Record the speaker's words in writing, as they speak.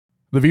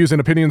The views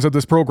and opinions of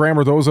this program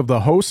are those of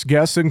the hosts,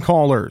 guests, and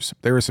callers.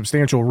 There is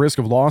substantial risk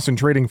of loss in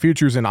trading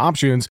futures and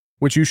options,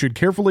 which you should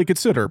carefully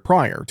consider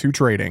prior to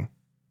trading.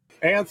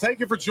 And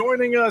thank you for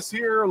joining us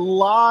here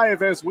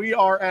live as we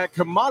are at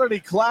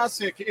Commodity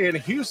Classic in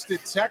Houston,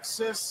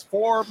 Texas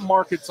for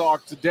Market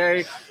Talk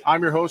today.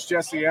 I'm your host,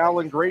 Jesse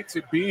Allen. Great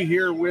to be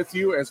here with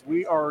you as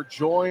we are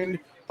joined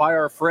by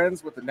our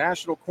friends with the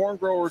National Corn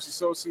Growers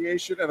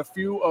Association and a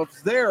few of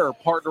their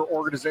partner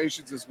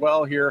organizations as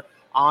well here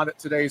on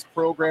today's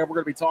program. We're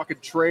going to be talking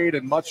trade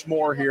and much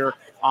more here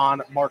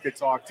on Market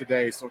Talk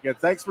today. So again,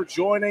 thanks for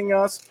joining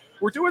us.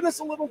 We're doing this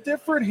a little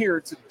different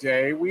here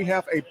today. We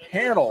have a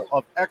panel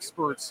of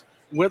experts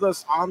with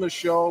us on the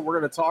show. We're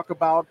going to talk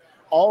about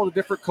all the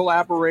different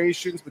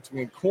collaborations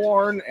between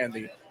corn and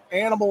the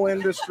animal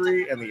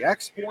industry and the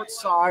export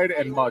side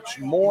and much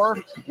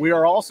more. We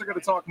are also going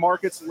to talk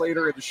markets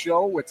later in the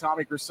show with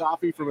Tommy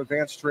Grisafi from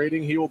Advanced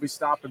Trading. He will be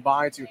stopping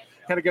by to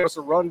kind of give us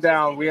a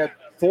rundown. We had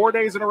 4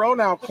 days in a row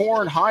now,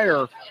 corn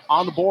higher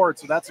on the board,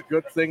 so that's a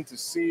good thing to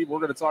see. We're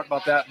going to talk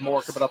about that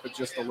more coming up in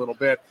just a little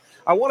bit.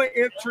 I want to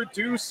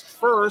introduce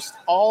first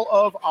all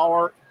of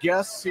our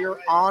guests here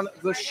on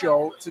the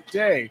show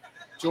today.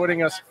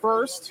 Joining us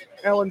first,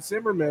 Ellen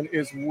Zimmerman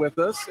is with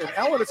us. And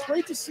Ellen, it's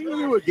great to see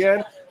you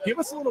again. Give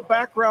us a little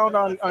background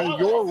on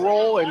your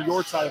role and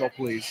your title,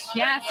 please.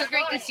 Yeah, so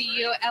great to see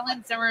you.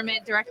 Ellen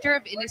Zimmerman, Director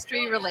of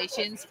Industry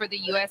Relations for the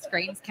U.S.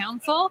 Grains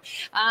Council.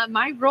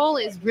 My role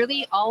is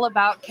really all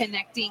about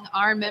connecting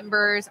our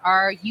members,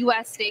 our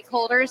U.S.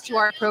 stakeholders to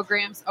our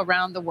programs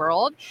around the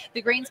world.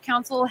 The Grains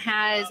Council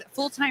has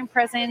full-time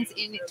presence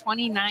in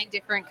 29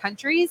 different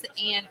countries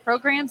and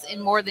programs in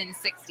more than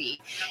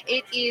 60.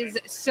 It is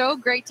so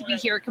great to be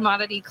here at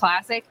Commodity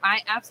Classic.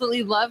 I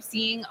absolutely love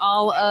seeing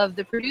all of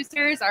the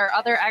producers, our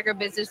other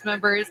agribusiness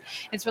members.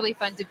 It's really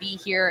fun to be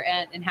here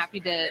and happy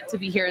to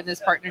be here in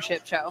this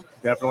partnership show.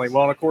 Definitely.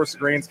 Well, and of course, the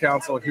Grains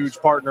Council, a huge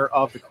partner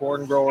of the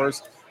corn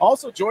growers.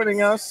 Also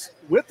joining us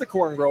with the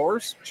corn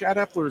growers, Chad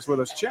Epler is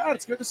with us. Chad,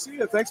 it's good to see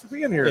you. Thanks for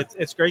being here.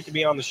 It's great to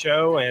be on the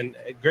show and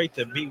great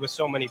to be with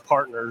so many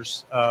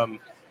partners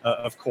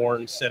of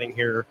corn sitting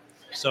here.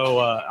 So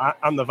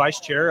I'm the vice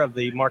chair of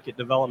the Market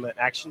Development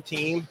Action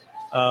Team.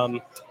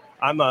 I'm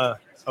a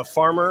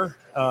farmer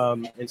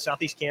in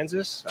Southeast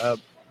Kansas,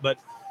 but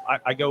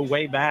I go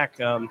way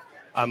back.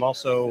 I'm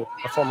also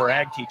a former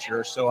ag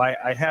teacher, so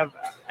I have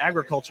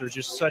agriculture is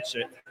just such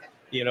a,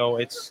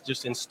 it's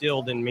just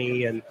instilled in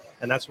me, and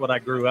that's what I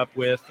grew up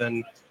with,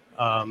 and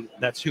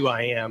that's who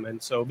I am.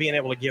 And so being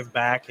able to give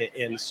back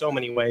in so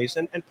many ways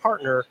and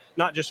partner,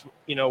 not just,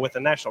 with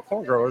the national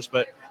corn growers,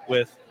 but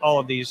with all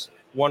of these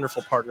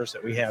wonderful partners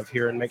that we have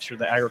here and make sure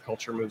that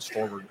agriculture moves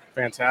forward.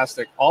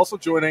 Fantastic. Also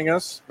joining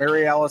us,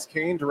 Mary Alice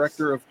Cain,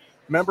 Director of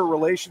Member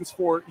Relations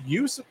for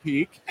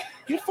USAPEEC.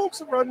 Give folks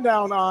a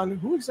rundown on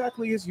who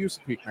exactly is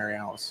USAPEEC, Mary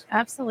Alice.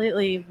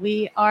 Absolutely.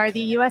 We are the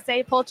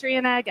USA Poultry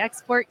and Ag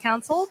Export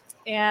Council,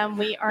 and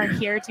we are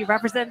here to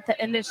represent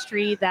the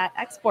industry that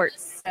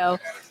exports. So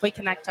we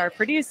connect our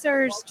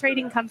producers,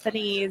 trading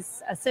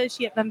companies,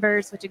 associate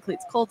members, which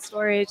includes cold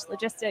storage,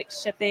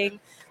 logistics, shipping,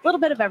 a little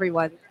bit of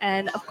everyone,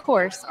 and of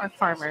course our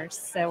farmers.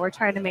 So we're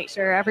trying to make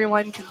sure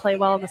everyone can play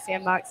well in the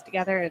sandbox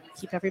together and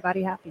keep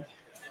everybody happy.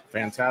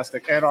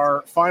 Fantastic. And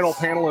our final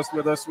panelist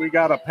with us, we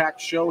got a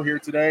packed show here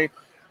today.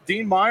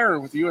 Dean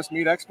Meyer with the U.S.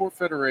 Meat Export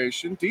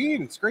Federation.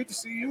 Dean, it's great to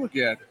see you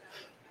again.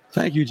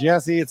 Thank you,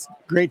 Jesse. It's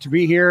great to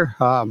be here.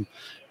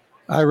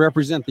 I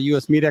represent the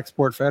U.S. Meat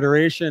Export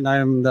Federation.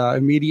 I'm the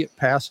immediate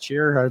past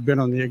chair. I've been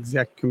on the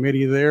exec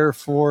committee there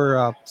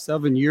for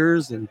 7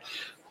 years and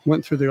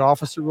went through the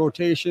officer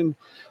rotation.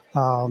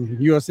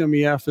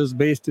 USMEF is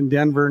based in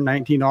Denver,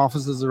 19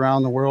 offices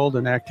around the world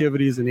and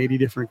activities in 80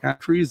 different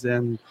countries.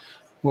 And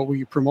what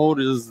we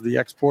promote is the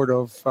export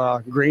of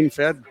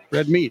grain-fed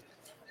red meat.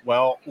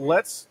 Well,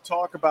 let's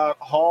talk about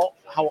how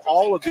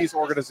all of these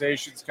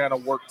organizations kind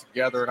of work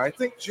together. And I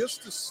think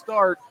just to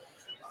start,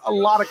 a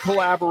lot of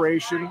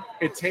collaboration.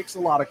 It takes a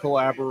lot of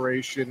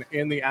collaboration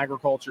in the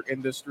agriculture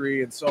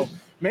industry. And so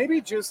maybe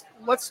just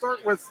let's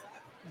start with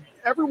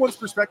everyone's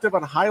perspective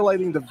on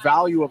highlighting the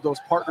value of those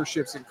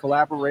partnerships and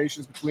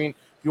collaborations between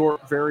your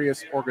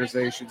various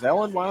organizations.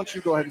 Ellen, why don't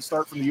you go ahead and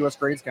start from the U.S.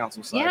 Grains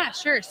Council side? Yeah,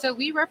 sure. So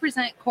we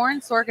represent corn,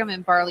 sorghum,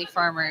 and barley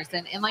farmers.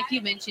 And like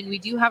you mentioned, we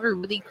do have a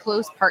really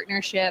close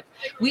partnership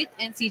with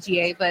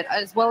NCGA, but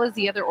as well as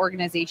the other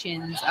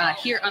organizations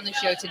here on the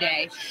show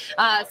today.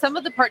 Some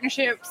of the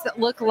partnerships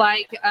look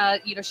like,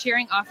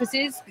 sharing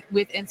offices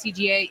with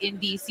NCGA in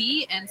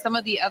D.C. and some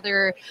of the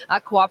other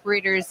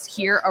cooperators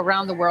here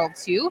around the world,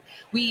 too.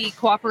 We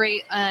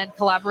cooperate and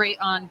collaborate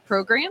on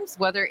programs,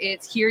 whether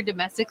it's here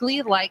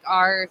domestically, like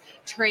our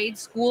trade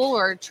school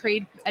or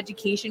trade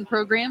education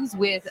programs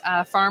with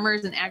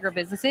farmers and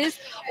agribusinesses,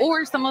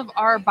 or some of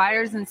our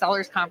buyers and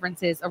sellers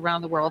conferences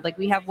around the world. Like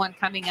we have one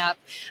coming up,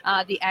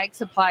 the Ag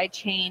Supply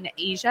Chain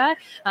Asia,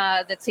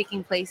 that's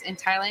taking place in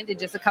Thailand in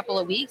just a couple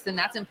of weeks, and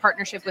that's in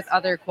partnership with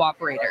other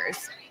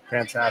cooperators.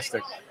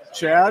 Fantastic.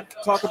 Chad,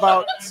 talk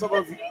about some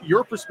of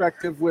your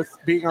perspective with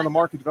being on the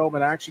Market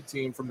Development Action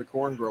Team from the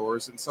corn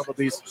growers and some of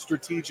these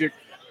strategic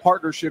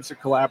partnerships and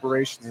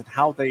collaborations and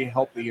how they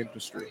help the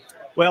industry?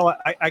 Well,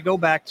 I go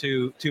back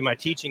to my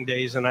teaching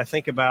days, and I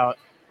think about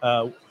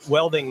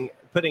welding,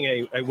 putting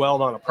a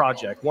weld on a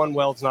project. One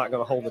weld's not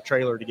going to hold the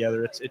trailer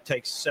together. It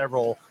takes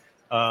several,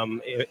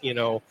 to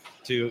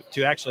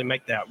actually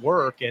make that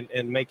work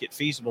and make it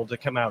feasible to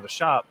come out of the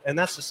shop. And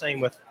that's the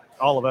same with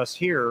all of us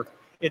here.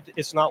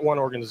 It's not one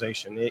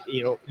organization.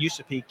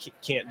 USAPEEC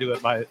can't do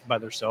it by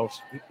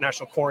themselves.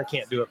 National Corn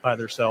can't do it by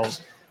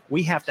themselves.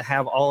 We have to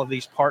have all of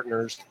these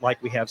partners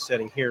like we have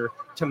sitting here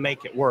to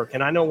make it work.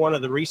 And I know one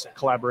of the recent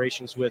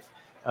collaborations with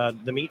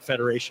the Meat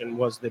Federation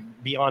was the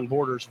Beyond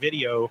Borders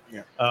video,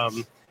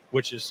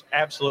 which is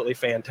absolutely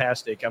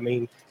fantastic. I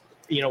mean,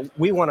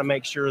 we want to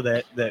make sure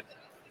that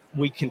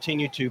we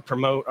continue to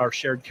promote our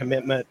shared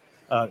commitment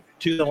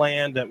to the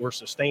land, that we're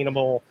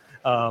sustainable,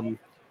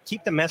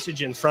 keep the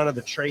message in front of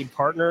the trade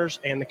partners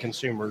and the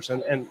consumers.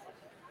 And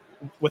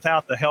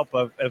without the help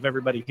of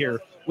everybody here,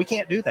 we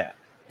can't do that.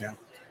 Yeah.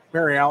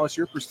 Mary Alice,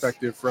 your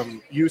perspective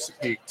from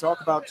USAPEEC.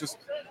 Talk about just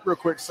real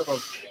quick some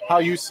of how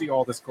you see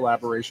all this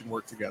collaboration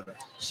work together.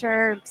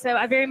 Sure. So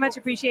I very much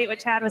appreciate what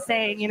Chad was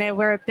saying.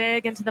 We're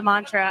big into the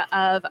mantra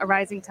of a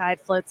rising tide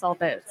floats all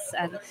boats.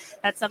 And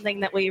that's something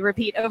that we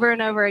repeat over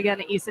and over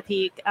again at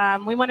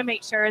USAPEEC. We want to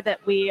make sure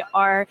that we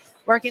are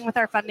working with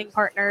our funding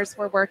partners.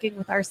 We're working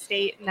with our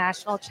state and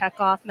national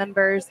checkoff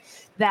members,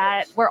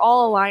 that we're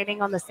all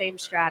aligning on the same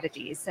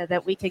strategies so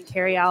that we can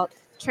carry out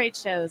trade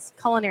shows,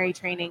 culinary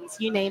trainings,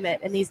 you name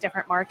it, in these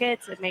different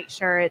markets, and make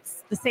sure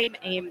it's the same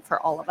aim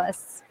for all of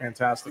us.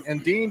 Fantastic.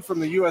 And Dean, from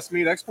the U.S.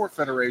 Meat Export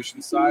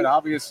Federation side,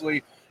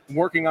 obviously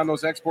working on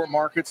those export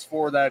markets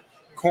for that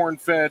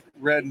corn-fed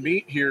red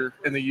meat here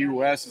in the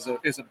U.S.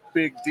 is a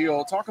big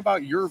deal. Talk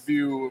about your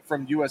view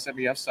from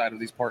USMEF side of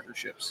these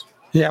partnerships.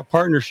 Yeah,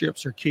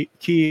 partnerships are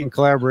key, and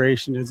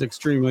collaboration is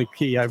extremely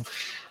key.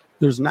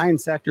 There's 9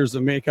 sectors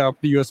that make up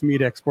the U.S.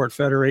 Meat Export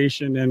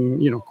Federation,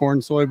 and corn,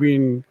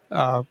 soybean,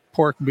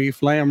 pork,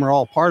 beef, lamb are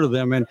all part of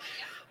them. And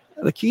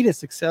the key to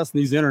success in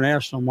these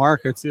international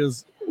markets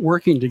is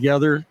working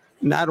together,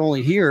 not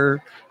only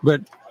here,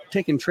 but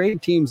taking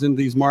trade teams into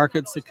these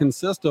markets that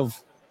consist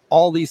of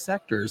all these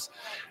sectors.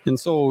 And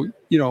so,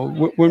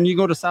 when you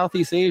go to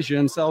Southeast Asia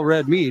and sell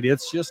red meat,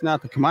 it's just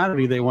not the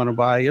commodity they want to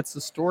buy, it's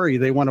the story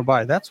they want to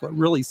buy. That's what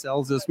really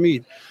sells this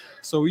meat.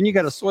 So when you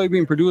got a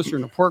soybean producer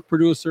and a pork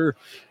producer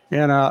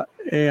and a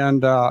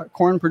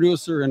corn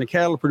producer and a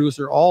cattle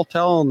producer all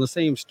telling the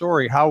same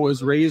story, how it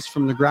was raised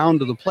from the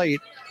ground to the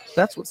plate,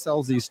 that's what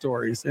sells these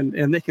stories.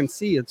 And they can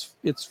see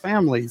it's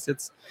families.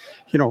 It's,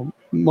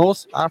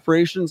 most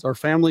operations are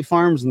family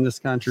farms in this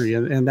country.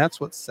 And that's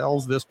what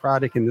sells this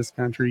product in this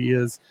country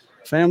is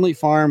family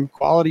farm,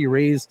 quality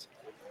raised,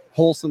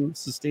 wholesome,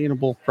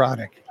 sustainable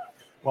product.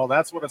 Well,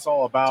 that's what it's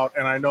all about.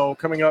 And I know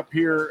coming up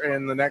here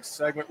in the next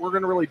segment, we're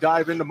going to really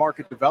dive into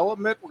market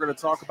development. We're going to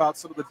talk about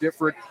some of the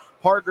different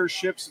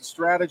partnerships and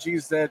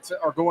strategies that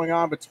are going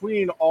on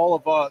between all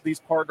of these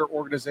partner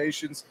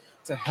organizations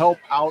to help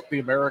out the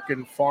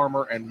American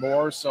farmer and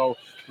more. So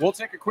we'll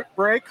take a quick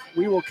break.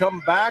 We will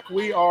come back.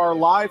 We are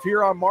live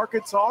here on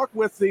Market Talk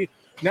with the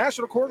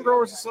National Corn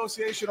Growers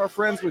Association, our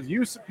friends with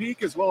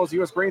USAPEEC, as well as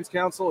U.S. Grains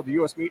Council of the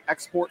U.S. Meat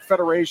Export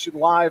Federation,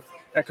 live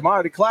at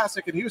Commodity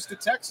Classic in Houston,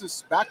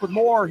 Texas. Back with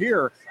more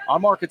here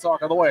on Market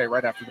Talk on the way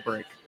right after the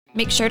break.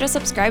 Make sure to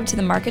subscribe to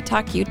the Market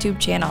Talk YouTube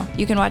channel.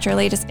 You can watch our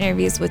latest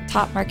interviews with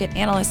top market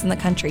analysts in the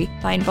country,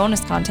 find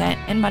bonus content,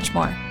 and much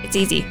more. It's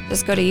easy.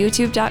 Just go to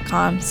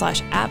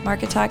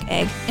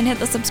youtube.com/@MarketTalkAg and hit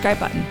the subscribe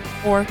button.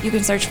 Or you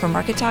can search for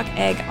Market Talk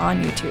Ag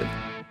on YouTube.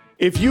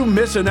 If you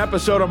miss an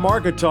episode of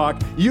Market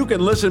Talk, you can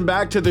listen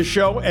back to the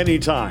show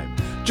anytime.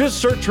 Just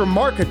search for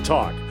Market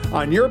Talk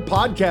on your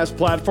podcast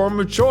platform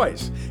of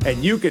choice,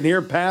 and you can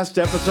hear past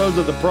episodes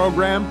of the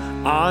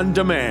program on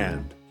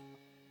demand.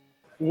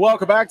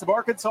 Welcome back to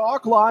Market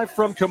Talk, live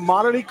from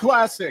Commodity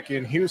Classic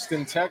in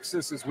Houston,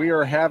 Texas, as we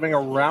are having a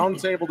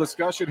roundtable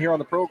discussion here on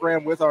the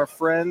program with our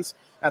friends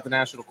at the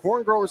National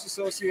Corn Growers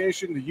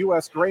Association, the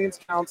U.S. Grains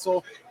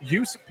Council,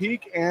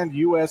 USAPEEC, and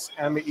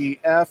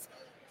USMEF.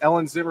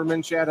 Ellen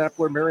Zimmerman, Chad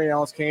Epler, Mary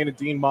Alice Cain, and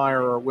Dean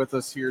Meyer are with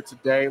us here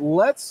today.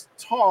 Let's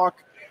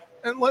talk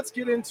and let's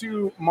get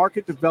into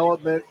market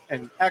development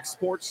and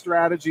export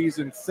strategies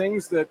and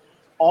things that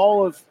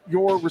all of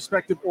your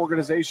respective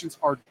organizations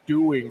are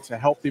doing to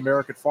help the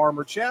American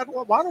farmer. Chad,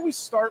 why don't we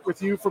start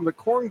with you from the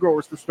corn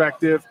growers'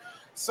 perspective?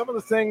 Some of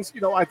the things,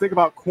 I think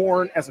about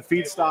corn as a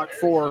feedstock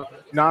for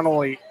not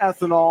only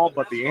ethanol,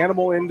 but the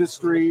animal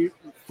industry,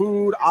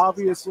 food,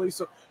 obviously.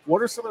 So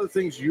what are some of the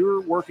things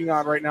you're working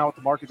on right now with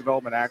the Market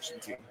Development Action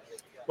Team?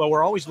 Well,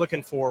 we're always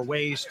looking for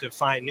ways to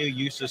find new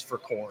uses for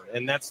corn.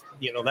 And that's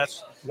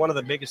one of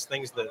the biggest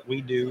things that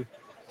we do,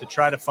 to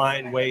try to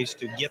find ways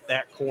to get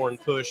that corn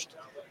pushed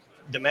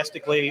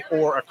domestically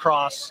or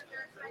across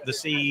the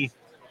sea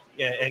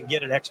and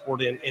get it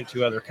exported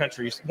into other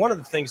countries. One of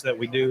the things that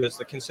we do is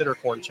the Consider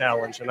Corn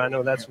Challenge. And I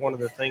know that's one of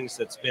the things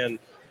that's been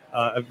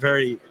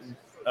very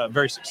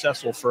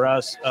successful for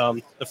us.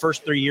 The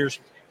first 3 years,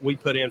 we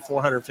put in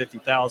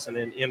 $450,000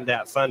 in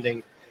MDAT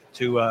funding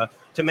to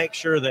make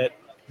sure that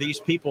these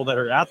people that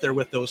are out there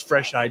with those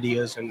fresh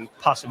ideas and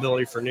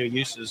possibility for new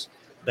uses,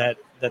 that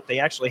they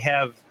actually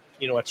have,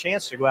 a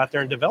chance to go out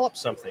there and develop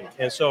something.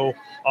 And so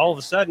all of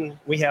a sudden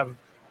we have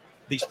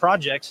these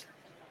projects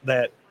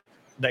that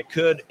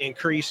could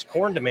increase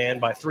corn demand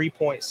by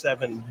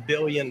 3.7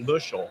 billion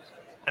bushel.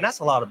 And that's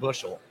a lot of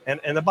bushel.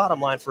 And the bottom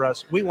line for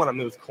us, we want to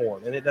move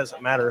corn. And it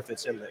doesn't matter if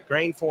it's in the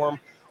grain form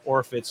or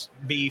if it's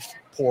beef,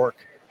 pork,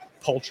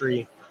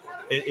 poultry.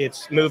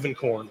 It's moving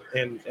corn.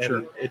 And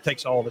Sure. It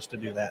takes all of us to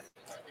do that.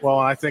 Well,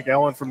 I think,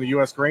 Ellen, from the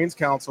U.S. Grains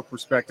Council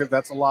perspective,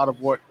 that's a lot of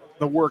what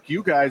the work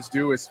you guys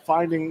do, is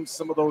finding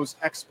some of those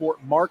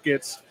export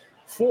markets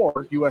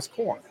for U.S.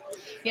 corn.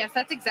 Yes,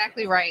 that's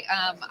exactly right.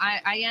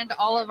 I end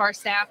all of our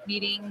staff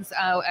meetings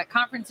at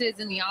conferences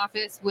in the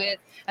office with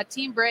a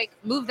team break,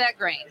 move that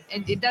grain.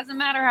 And it doesn't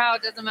matter how,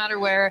 it doesn't matter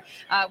where,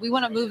 we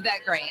want to move that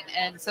grain.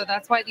 And so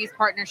that's why these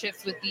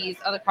partnerships with these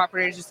other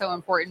cooperators are so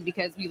important,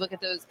 because we look at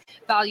those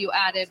value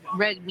added,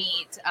 red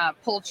meat,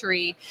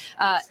 poultry,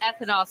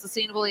 ethanol,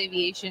 sustainable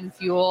aviation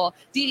fuel,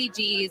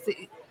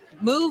 DDGs.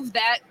 Move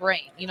that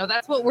grain.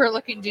 That's what we're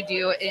looking to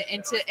do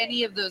into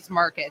any of those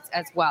markets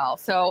as well.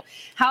 So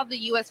how the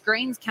U.S.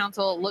 Grains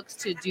Council looks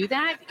to do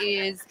that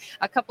is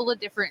a couple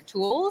of different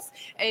tools,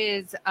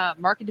 is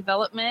market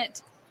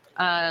development,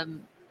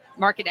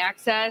 market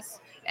access,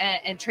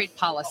 and trade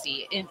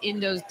policy in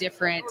those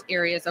different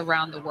areas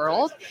around the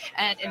world,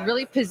 and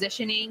really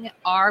positioning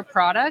our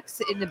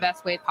products in the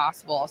best way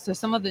possible. So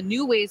some of the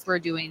new ways we're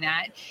doing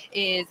that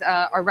is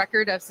our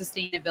record of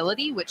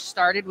sustainability, which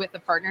started with a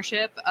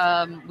partnership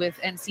with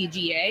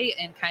NCGA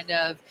and kind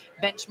of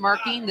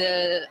benchmarking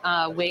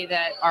the way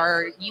that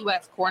our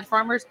U.S. corn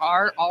farmers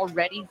are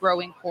already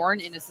growing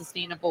corn in a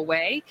sustainable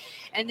way.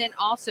 And then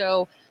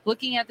also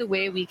looking at the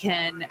way we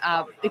can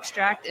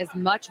extract as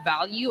much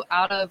value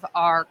out of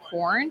our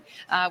corn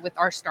with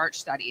our starch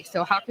study.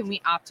 So how can we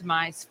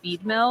optimize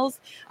feed mills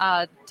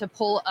to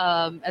pull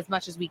as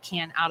much as we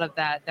can out of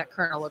that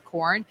kernel of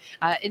corn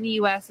in the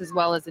U.S. as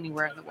well as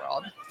anywhere in the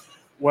world?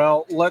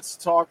 Well, let's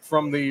talk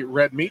from the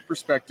red meat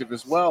perspective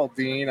as well,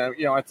 Dean.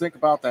 I think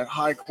about that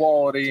high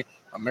quality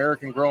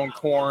American-grown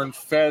corn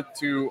fed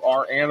to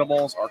our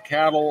animals, our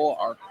cattle,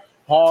 our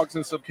hogs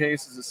in some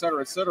cases, et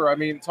cetera, et cetera. I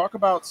mean, talk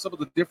about some of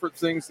the different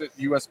things that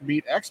U.S.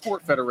 Meat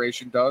Export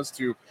Federation does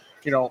to,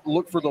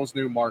 look for those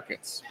new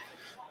markets.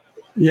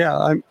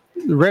 Yeah,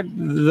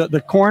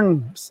 the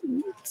corn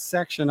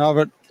section of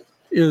it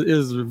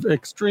is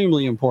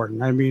extremely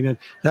important. I mean,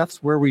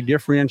 that's where we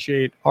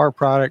differentiate our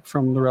product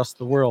from the rest of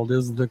the world,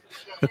 is the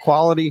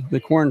quality, the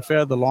corn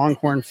fed, the long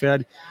corn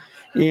fed.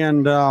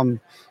 And,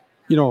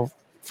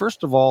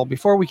 first of all,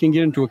 before we can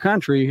get into a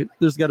country,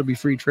 there's got to be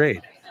free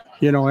trade.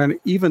 And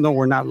even though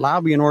we're not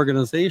lobbying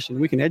organization,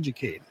 we can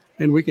educate,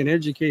 and we can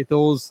educate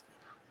those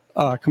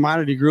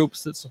commodity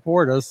groups that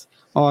support us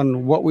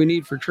on what we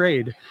need for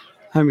trade.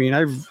 I mean,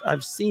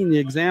 I've seen the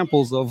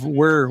examples of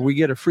where we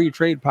get a free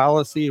trade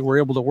policy. We're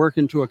able to work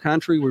into a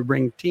country. We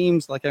bring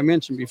teams, like I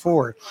mentioned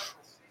before.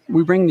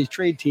 We bring these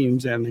trade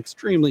teams in,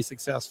 extremely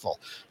successful.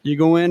 You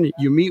go in,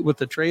 you meet with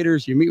the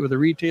traders, you meet with the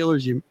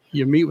retailers, you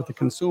meet with the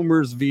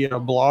consumers via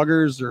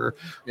bloggers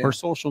or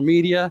social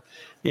media.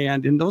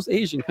 And in those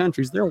Asian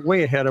countries, they're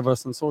way ahead of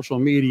us on social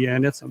media.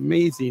 And it's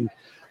amazing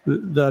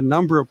the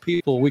number of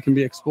people we can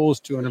be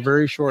exposed to in a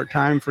very short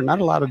time for not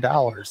a lot of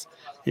dollars.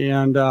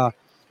 And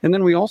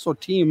then we also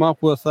team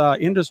up with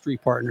industry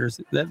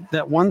partners.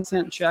 That 1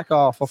 cent check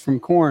off from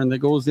corn that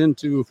goes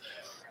into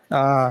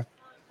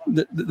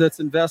that's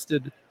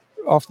invested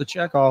off the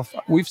checkoff,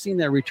 we've seen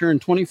that return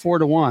 24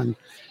 to 1.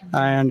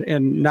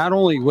 And not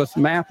only with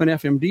MAP and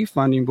FMD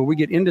funding, but we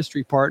get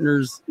industry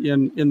partners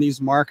in these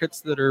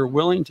markets that are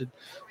willing to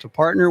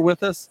partner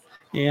with us.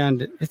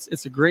 And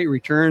it's a great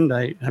return.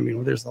 I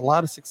mean, there's a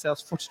lot of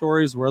successful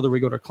stories, whether we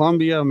go to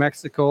Colombia,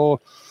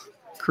 Mexico,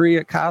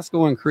 Korea.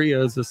 Costco in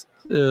Korea is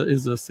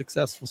a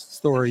successful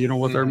story,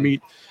 with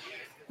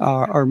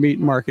our meat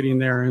marketing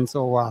there. And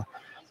so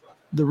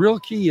the real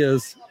key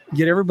is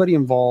get everybody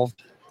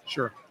involved.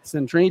 Sure.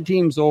 Send trade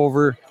teams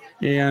over,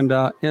 and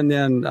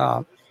then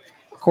of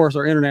course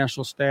our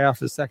international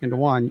staff is second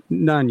to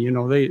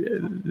none. They,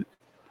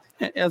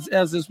 as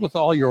is with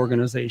all your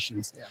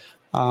organizations,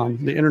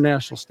 the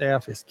international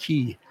staff is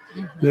key.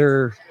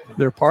 They're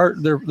part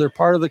of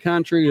the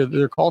country.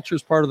 Their culture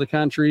is part of the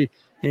country,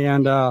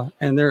 and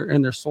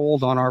they're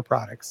sold on our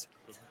products.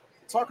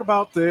 Talk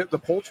about the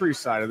poultry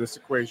side of this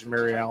equation,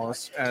 Mary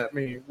Alice. I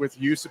mean, with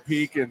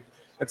USAPEEC and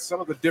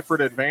some of the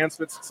different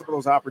advancements, some of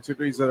those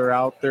opportunities that are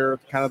out there,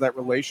 kind of that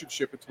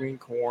relationship between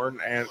corn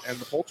and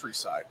the poultry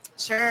side.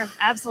 Sure,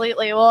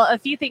 absolutely. Well, a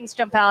few things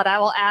jump out. I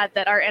will add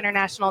that our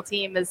international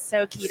team is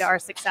so key to our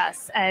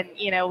success. And,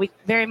 we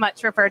very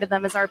much refer to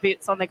them as our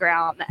boots on the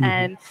ground. Mm-hmm.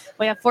 And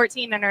we have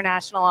 14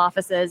 international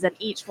offices, and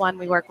each one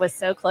we work with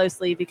so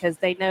closely because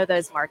they know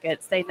those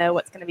markets. They know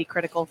what's going to be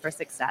critical for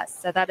success.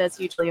 So that is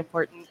hugely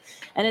important.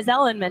 And as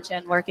Ellen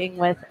mentioned, working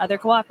with other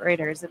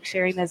cooperators and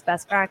sharing those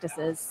best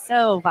practices,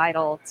 so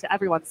vital to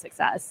everyone's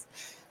success.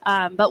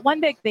 But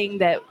one big thing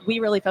that we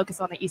really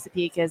focus on at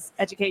USAPEEC is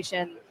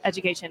education.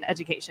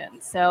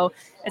 So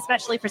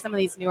especially for some of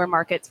these newer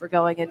markets we're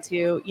going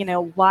into,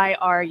 why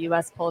are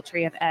U.S.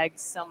 poultry and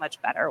eggs so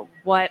much better?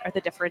 What are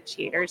the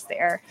differentiators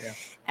there? Yeah.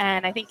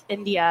 And I think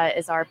India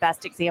is our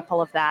best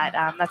example of that.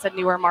 That's a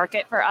newer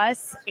market for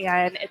us,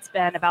 and it's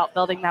been about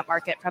building that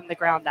market from the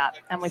ground up.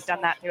 And we've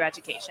done that through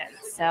education.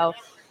 So,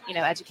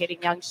 educating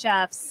young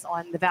chefs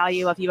on the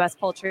value of U.S.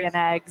 poultry and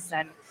eggs,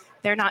 and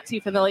they're not too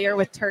familiar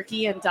with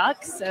turkey and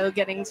duck, so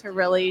getting to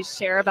really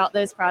share about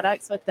those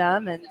products with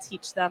them and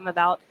teach them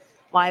about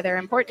why they're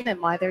important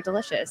and why they're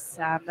delicious.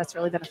 That's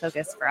really been a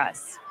focus for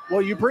us.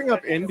 Well, you bring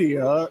up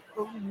India.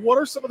 What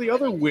are some of the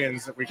other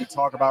wins that we could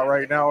talk about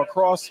right now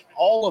across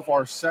all of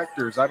our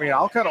sectors? I mean,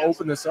 I'll kind of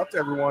open this up to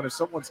everyone. If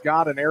someone's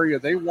got an area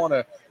they want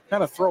to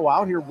kind of throw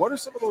out here, what are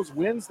some of those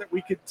wins that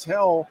we could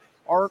tell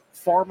our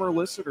farmer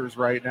listeners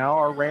right now,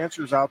 our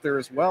ranchers out there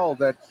as well,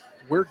 that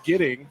we're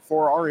getting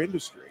for our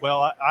industry?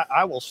 Well,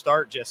 I will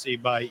start, Jesse,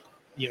 by,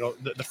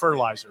 the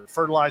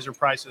fertilizer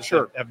prices.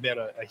 Sure. have been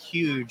a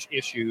huge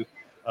issue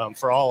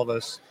for all of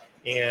us.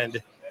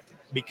 And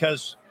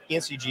because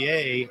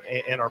NCGA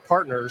and our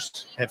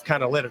partners have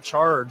kind of led a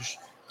charge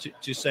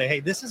to say, hey,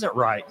 this isn't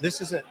right.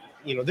 This isn't,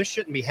 this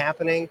shouldn't be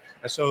happening.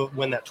 And so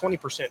when that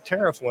 20%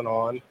 tariff went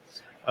on,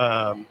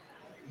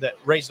 that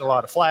raised a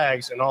lot of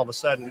flags, and all of a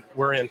sudden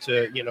we're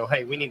into,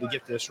 hey, we need to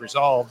get this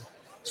resolved.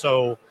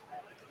 So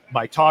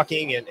by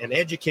talking and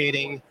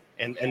educating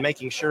and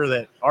making sure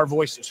that our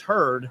voice is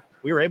heard,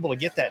 we were able to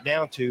get that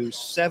down to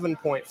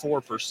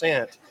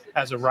 7.4%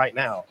 as of right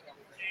now.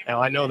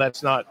 Now, I know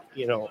that's not,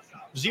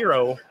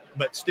 zero,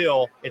 but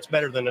still it's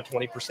better than the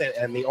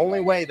 20%. And the only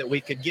way that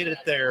we could get it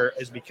there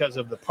is because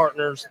of the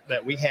partners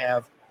that we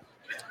have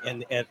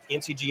and at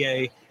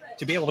NCGA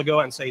to be able to go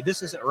out and say,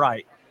 this isn't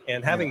right.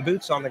 And having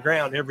boots on the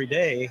ground every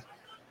day,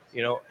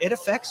 it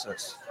affects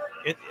us.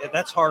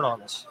 That's hard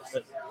on us.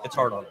 It's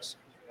hard on us.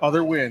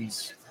 Other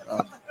wins.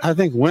 I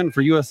think win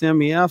for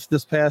USMEF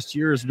this past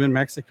year has been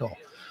Mexico.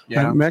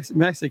 Yeah.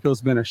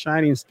 Mexico's been a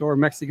shining star.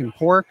 Mexican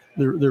pork,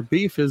 their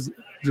beef is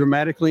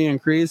dramatically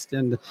increased,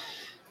 and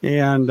we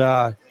had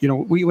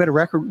a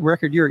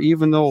record year.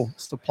 Even though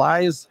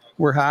supplies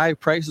were high,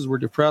 prices were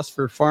depressed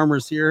for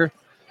farmers here.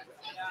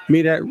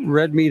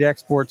 Red meat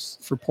exports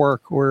for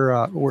pork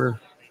were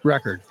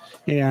record,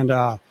 and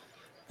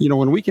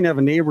when we can have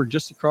a neighbor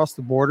just across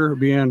the border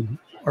being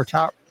our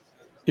top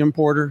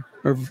importer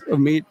of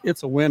meat,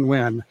 it's a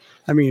win-win.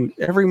 I mean,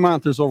 every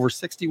month there's over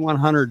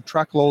 6,100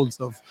 truckloads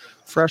of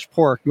fresh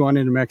pork going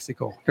into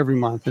Mexico every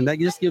month, and that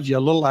just gives you a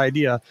little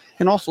idea.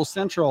 And also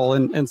Central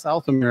and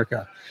South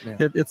America,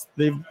 yeah.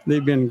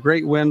 They've been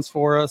great wins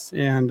for us,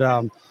 and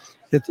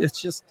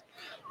it's just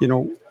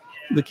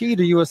the key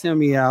to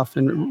USMEF,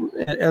 and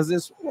as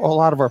is a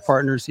lot of our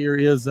partners here,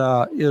 is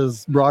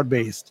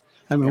broad-based.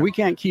 I mean, we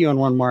can't key on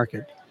one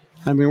market.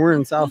 I mean, we're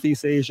in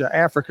Southeast Asia.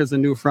 Africa's a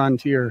new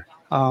frontier.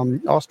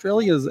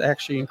 Australia has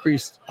actually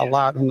increased a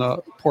lot on the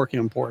pork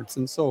imports.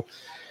 And so,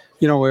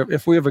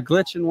 if we have a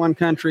glitch in one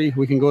country,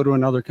 we can go to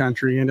another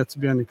country, and it's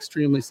been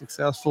extremely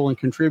successful and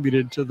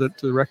contributed to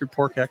the record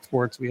pork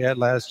exports we had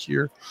last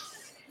year.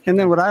 And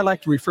then what I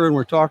like to refer when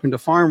we're talking to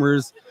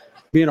farmers,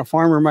 being a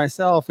farmer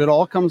myself, it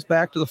all comes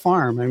back to the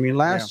farm. I mean,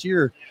 last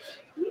year,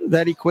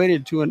 that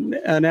equated to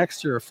an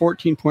extra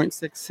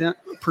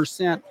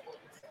 14.6%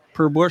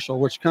 per bushel,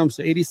 which comes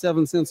to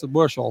 87 cents a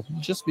bushel,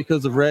 just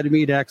because of red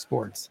meat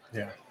exports.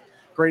 Yeah.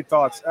 Great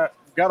thoughts.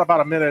 Got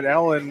about a minute.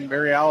 Ellen,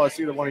 Mary Alice,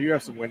 either one of you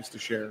have some wins to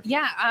share.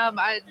 Yeah,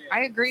 I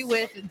agree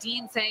with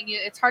Dean saying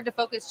it's hard to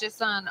focus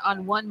just on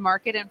one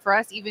market, and for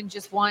us, even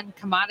just one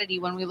commodity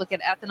when we look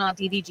at ethanol,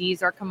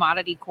 DDGs, or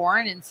commodity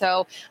corn. And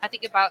so I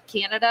think about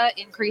Canada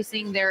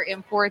increasing their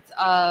imports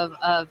of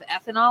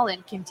ethanol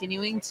and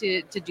continuing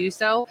to do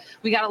so.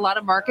 We got a lot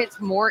of markets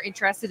more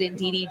interested in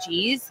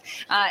DDGs.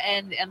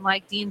 And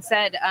like Dean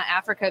said,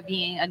 Africa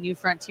being a new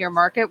frontier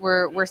market,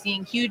 we're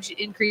seeing huge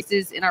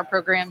increases in our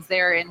programs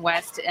there in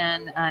West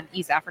and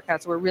East Africa.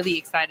 So we're really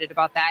excited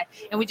about that.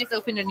 And we just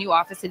opened a new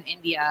office in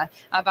India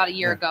about a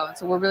year ago. And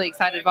so we're really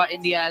excited about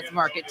India as a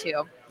market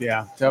too.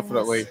 Yeah,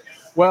 definitely.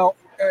 Well,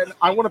 and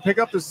I want to pick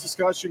up this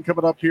discussion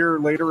coming up here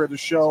later in the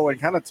show and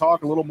kind of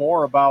talk a little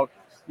more about,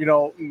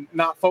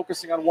 not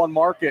focusing on one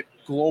market,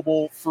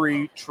 global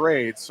free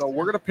trade. So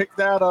we're going to pick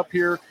that up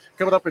here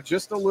coming up in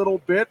just a little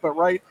bit. But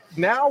right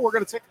now we're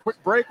going to take a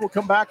quick break. We'll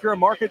come back here on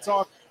Market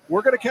Talk.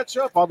 We're going to catch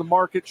up on the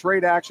market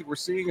trade action we're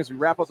seeing as we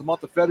wrap up the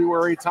month of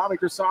February. Tommy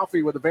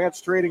Grisafi with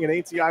Advanced Trading and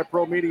ATI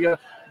Pro Media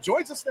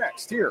joins us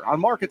next here on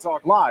Market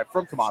Talk live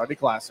from Commodity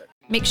Classic.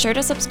 Make sure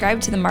to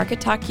subscribe to the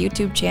Market Talk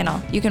YouTube channel.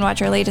 You can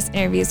watch our latest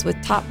interviews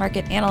with top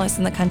market analysts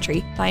in the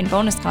country, find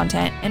bonus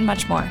content, and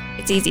much more.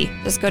 It's easy.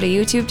 Just go to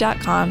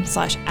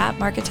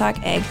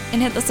youtube.com/@MarketTalkAg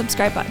and hit the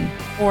subscribe button.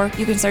 Or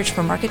you can search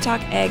for Market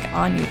Talk Ag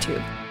on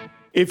YouTube.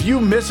 If you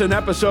miss an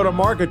episode of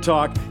Market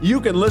Talk,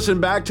 you can listen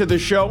back to the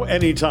show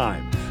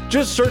anytime.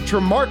 Just search for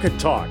Market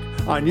Talk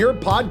on your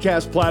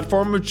podcast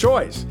platform of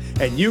choice,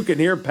 and you can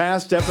hear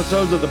past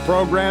episodes of the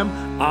program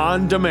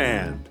on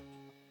demand.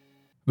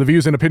 The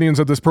views and opinions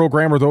of this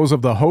program are those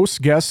of the hosts,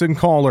 guests, and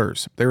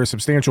callers. There is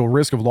substantial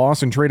risk of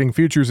loss in trading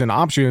futures and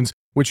options,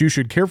 which you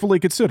should carefully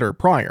consider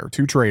prior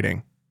to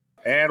trading.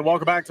 And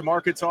welcome back to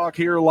Market Talk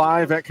here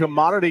live at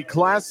Commodity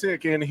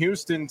Classic in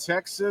Houston,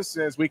 Texas.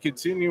 As we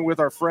continue with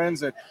our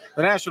friends at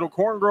the National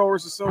Corn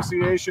Growers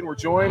Association, we're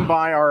joined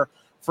by our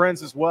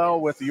friends as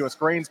well with the U.S.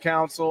 Grains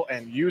Council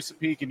and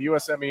USAPEEC and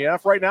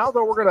USMEF. Right now,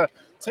 though, we're going to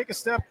take a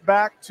step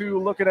back to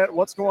looking at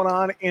what's going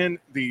on in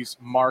these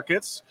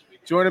markets.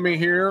 Joining me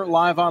here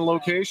live on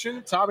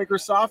location, Tommy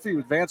Grisafi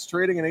with Advanced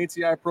Trading and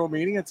ATI Pro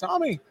Media.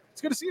 Tommy,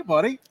 it's good to see you,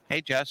 buddy. Hey,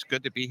 Jess,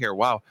 good to be here.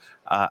 Wow,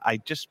 I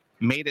just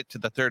made it to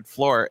the third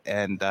floor,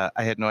 and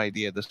I had no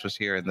idea this was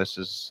here, and this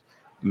is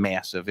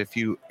massive.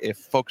 If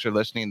folks are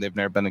listening, they've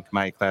never been to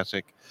Commodity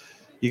Classic,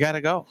 you got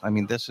to go. I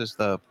mean, this is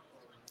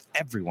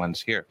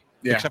everyone's here.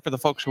 Yeah. Except for the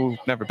folks who've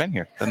never been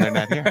here, then they're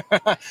not here.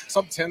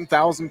 Some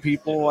 10,000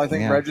 people, I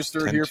think,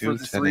 registered here for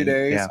the 3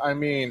 days. Yeah. I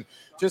mean,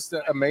 just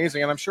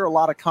amazing. And I'm sure a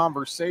lot of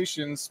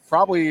conversations,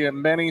 probably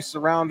many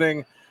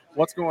surrounding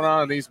what's going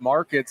on in these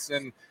markets.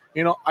 And,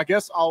 you know, I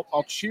guess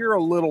I'll cheer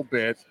a little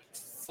bit.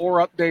 4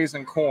 up days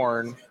in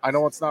corn. I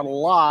know it's not a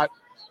lot,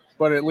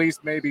 but at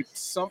least maybe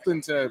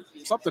something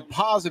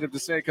positive to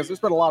say, because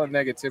there's been a lot of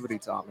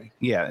negativity, Tommy.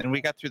 Yeah, and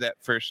we got through that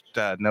first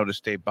notice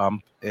day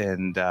bump,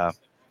 and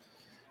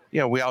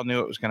we all knew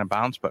it was going to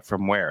bounce, but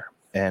from where?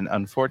 And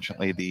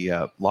unfortunately,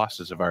 the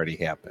losses have already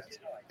happened.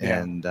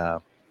 Yeah.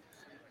 And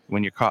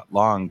when you're caught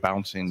long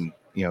bouncing,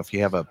 if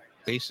you have a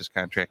basis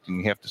contract and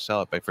you have to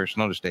sell it by first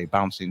notice day,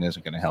 bouncing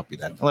isn't going to help you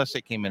then, unless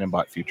they came in and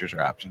bought futures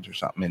or options or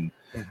something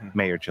in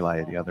May or July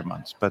of the other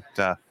months. But,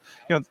 I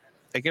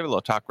gave a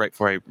little talk right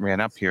before I ran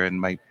up here, and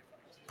my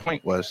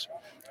point was,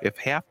 if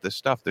half the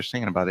stuff they're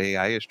saying about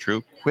AI is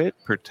true, quit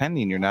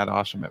pretending you're not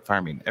awesome at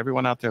farming.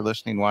 Everyone out there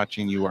listening,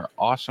 watching, you are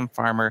awesome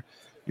farmer.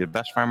 You're the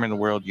best farmer in the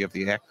world. You have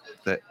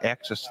the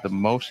access to the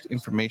most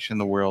information in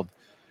the world.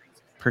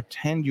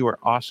 Pretend you are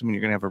awesome and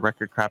you're going to have a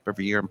record crop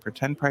every year, and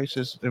pretend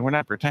prices, and we're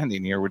not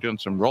pretending here, we're doing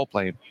some role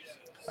playing.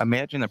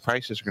 Imagine the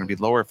prices are going to be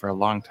lower for a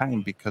long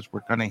time because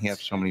we're going to have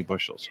so many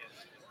bushels.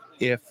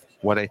 If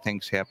what I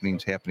think is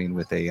happening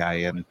with AI,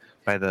 and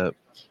by the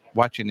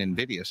watching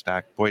NVIDIA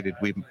stock, boy,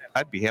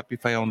 I'd be happy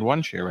if I owned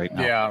one share right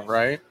now. Yeah,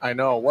 right. I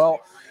know. Well,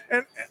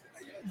 and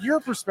your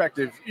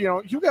perspective,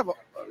 you have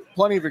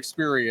plenty of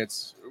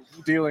experience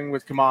dealing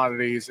with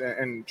commodities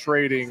and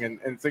trading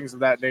and things of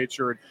that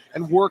nature,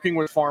 and working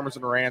with farmers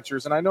and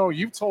ranchers. And I know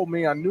you've told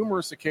me on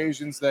numerous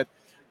occasions that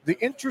the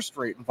interest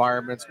rate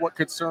environment's what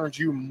concerns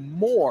you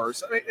more.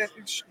 So,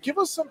 give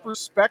us some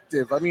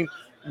perspective. I mean,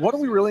 what do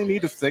we really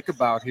need to think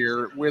about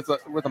here with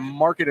a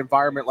market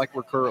environment like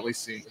we're currently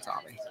seeing,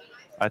 Tommy?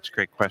 That's a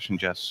great question,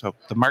 Jess. So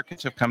the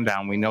markets have come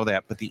down, we know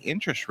that, but the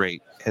interest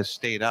rate has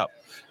stayed up.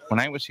 When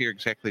I was here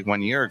exactly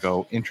 1 year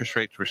ago, interest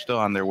rates were still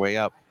on their way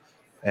up,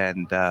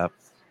 and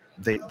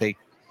they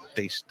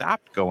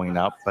stopped going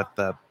up,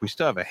 but we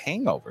still have a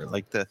hangover.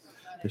 Like the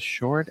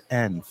short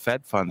end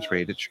Fed funds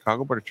rate at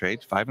Chicago Board of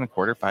Trade,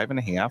 5.25%,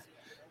 5.5%.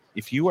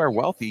 If you are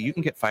wealthy, you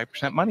can get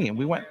 5% money. And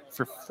we went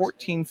for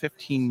 14,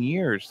 15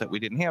 years that we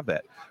didn't have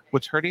that.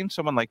 What's hurting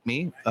someone like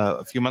me,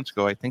 a few months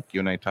ago, I think you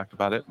and I talked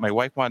about it. My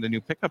wife wanted a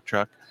new pickup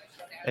truck,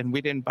 and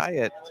we didn't buy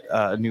it,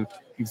 a new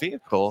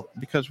vehicle,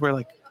 because we're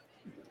like,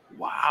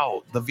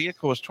 wow, the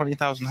vehicle was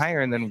 $20,000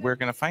 higher, and then we're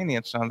going to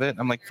finance some of it.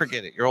 I'm like,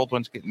 forget it. Your old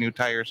one's getting new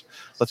tires.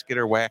 Let's get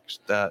her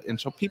waxed. And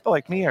so people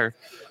like me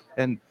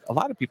and a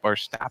lot of people are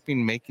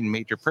stopping making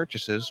major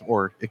purchases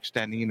or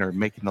extending or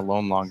making the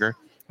loan longer.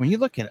 When you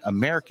look at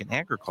American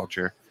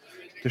agriculture,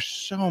 there's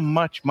so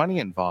much money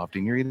involved,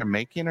 and you're either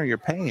making or you're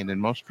paying. And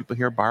most people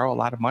here borrow a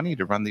lot of money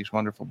to run these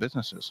wonderful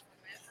businesses.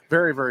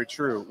 Very, very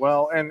true.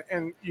 Well,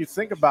 and you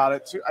think about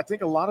it too. I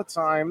think a lot of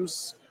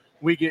times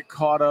we get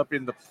caught up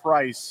in the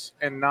price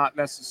and not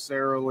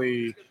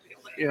necessarily,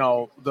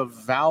 the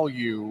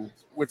value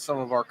with some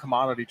of our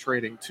commodity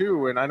trading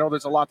too. And I know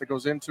there's a lot that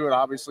goes into it.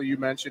 Obviously, you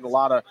mentioned a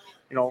lot of,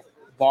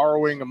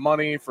 borrowing of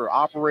money for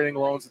operating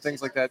loans and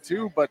things like that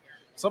too. But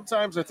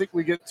sometimes I think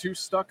we get too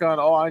stuck on,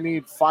 I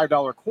need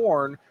 $5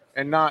 corn,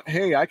 and not,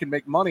 hey, I can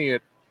make money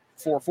at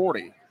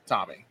 $4.40,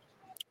 Tommy.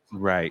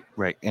 Right.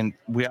 And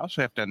we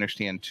also have to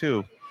understand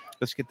too,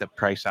 let's get the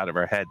price out of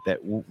our head, that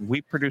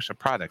we produce a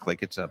product.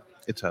 Like it's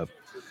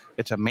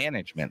a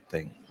management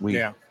thing.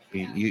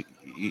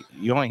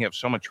 You only have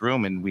so much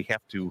room, and we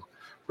have to,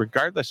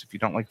 regardless if you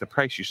don't like the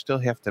price, you still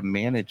have to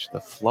manage the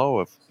flow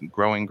of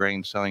growing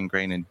grain, selling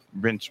grain, and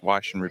rinse,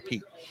 wash, and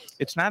repeat.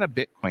 It's not a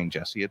Bitcoin,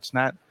 Jesse. It's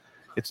not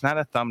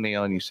a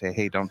thumbnail, and you say,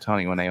 hey, don't tell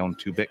anyone I own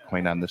 2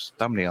 Bitcoin on this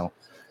thumbnail.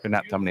 Or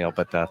not thumbnail,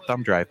 but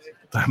thumb drive.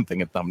 I'm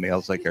thinking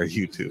thumbnails like our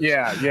YouTube.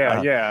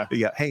 Yeah.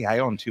 Hey, I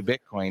own 2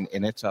 Bitcoin,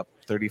 and it's up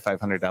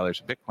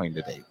 $3,500 a Bitcoin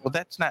today. Well,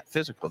 that's not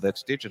physical.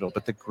 That's digital.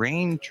 But the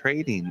grain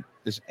trading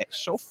is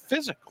so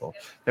physical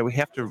that we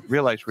have to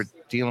realize we're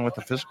dealing with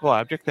a physical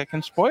object that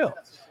can spoil.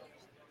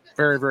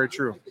 Very, very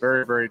true.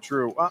 Very, very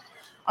true.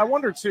 I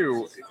wonder,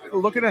 too,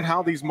 looking at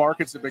how these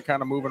markets have been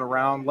kind of moving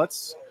around,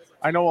 let's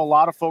I know a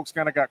lot of folks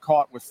kind of got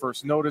caught with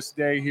first notice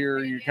day here.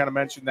 You kind of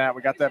mentioned that.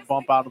 We got that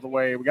bump out of the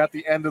way. We got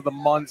the end of the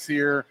month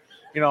here.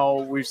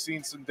 We've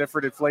seen some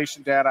different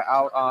inflation data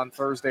out on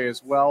Thursday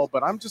as well.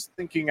 But I'm just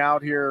thinking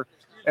out here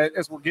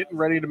as we're getting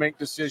ready to make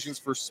decisions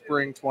for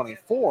spring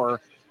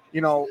 24,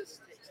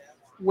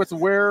 with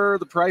where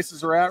the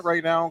prices are at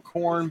right now,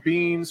 corn,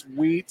 beans,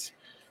 wheat.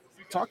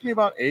 Talking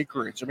about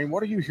acreage, I mean,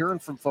 what are you hearing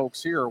from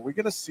folks here? Are we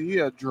going to see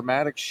a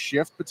dramatic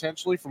shift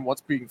potentially from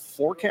what's being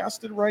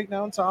forecasted right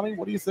now, Tommy?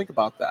 What do you think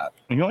about that?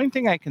 The only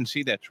thing I can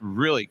see that's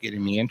really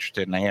getting me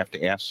interested, and I have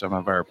to ask some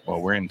of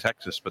we're in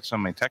Texas, but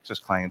some of my Texas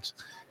clients,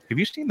 have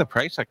you seen the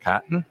price of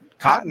cotton?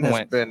 Cotton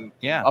has been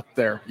up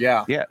there.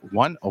 Yeah. Yeah,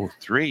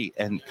 103.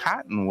 And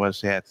cotton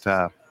was at,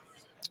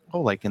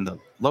 like in the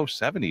low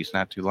 70s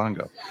not too long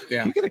ago.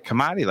 Yeah. You get a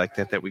commodity like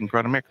that we can grow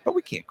in America, but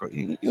we can't grow.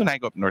 You and I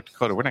go up in North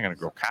Dakota, we're not going to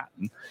grow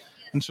cotton.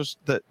 And so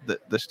the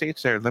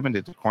states that are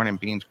limited to corn and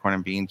beans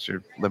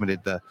are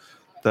limited.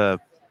 The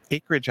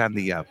acreage on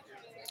the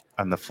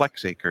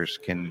flex acres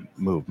can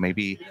move.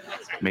 Maybe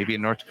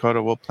in North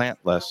Dakota we'll plant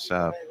less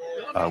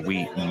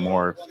wheat and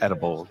more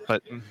edible.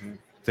 But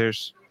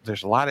there's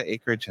a lot of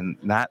acreage, and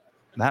not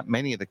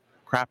many of the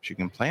crops you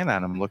can plant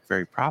on them look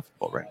very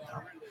profitable right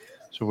now.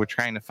 So we're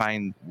trying to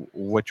find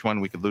which one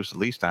we could lose the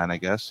least on, I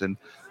guess. And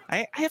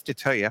I have to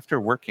tell you,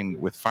 after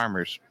working with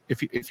farmers,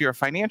 if you're a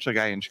financial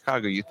guy in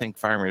Chicago, you think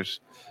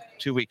farmers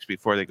 2 weeks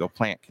before they go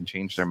plant can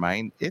change their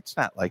mind. It's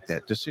not like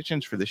that.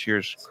 Decisions for this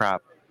year's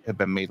crop have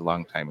been made a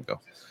long time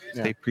ago.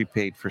 Yeah. They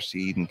prepaid for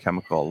seed and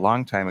chemical a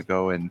long time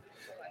ago, and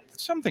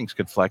some things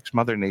could flex.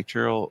 Mother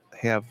Nature will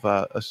have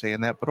a say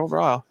in that. But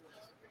overall,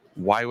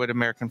 why would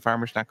American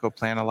farmers not go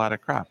plant a lot of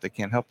crop? They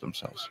can't help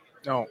themselves.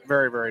 No,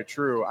 very, very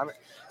true. I mean,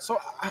 so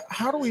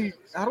how do we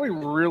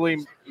really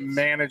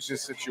manage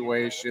this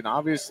situation?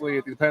 Obviously,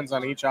 it depends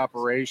on each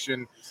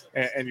operation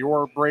and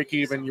your break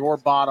even, your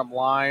bottom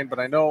line. But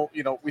I know,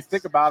 we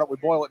think about it, we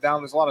boil it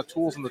down. There's a lot of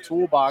tools in the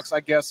toolbox. I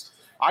guess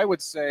I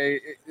would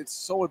say it's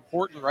so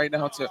important right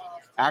now to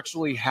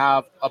actually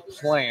have a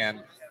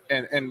plan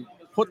and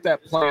put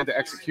that plan to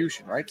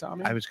execution, right,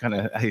 Tommy? I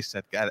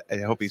said, God, I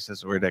hope he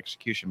says the word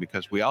execution,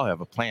 because we all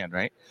have a plan,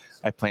 right?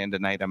 I plan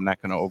tonight I'm not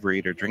going to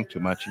overeat or drink too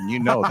much,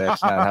 and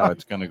that's not how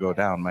it's going to go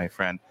down, my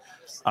friend.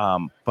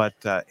 But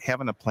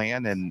having a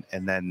plan, and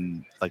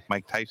then, like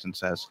Mike Tyson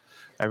says,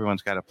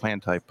 everyone's got a plan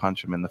till I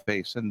punch them in the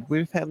face. And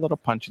we've had a little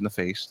punch in the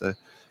face. The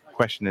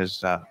question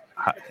is,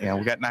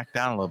 we got knocked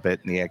down a little bit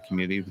in the ag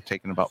community. We've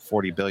taken about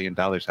 $40 billion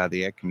out of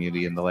the ag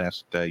community in the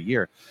last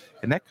year.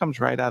 And that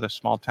comes right out of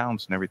small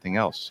towns and everything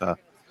else.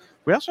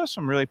 We also have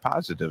some really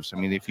positives. I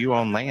mean, if you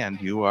own land,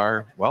 you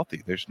are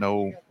wealthy. There's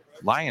no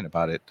lying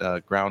about it.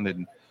 Ground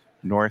in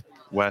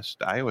northwest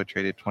Iowa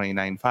traded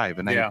 29.5.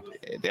 And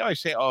they always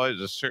say,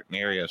 it's a certain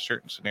area, a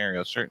certain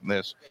scenario, certain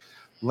this.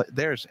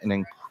 There's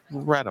an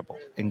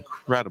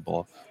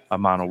incredible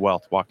amount of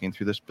wealth walking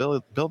through this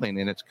building,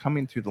 and it's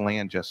coming through the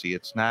land, Jesse.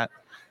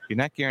 You're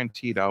not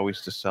guaranteed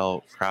always to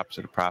sell crops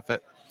at a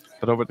profit,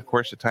 but over the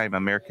course of time,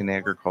 American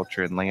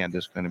agriculture and land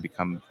is going to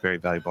become very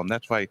valuable. And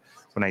that's why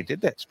when I did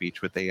that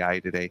speech with AI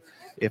today,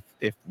 if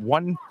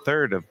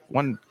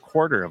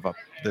 1/4 of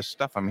this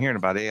stuff I'm hearing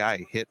about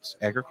AI hits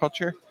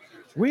agriculture,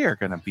 we are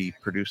going to be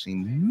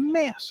producing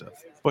massive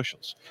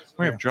bushels.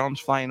 We have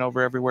drones flying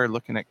over everywhere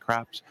looking at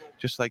crops,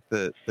 just like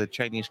the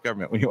Chinese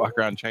government. When you walk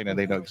around China,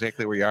 they know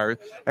exactly where you are.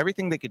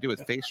 Everything they can do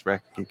with face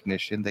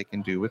recognition, they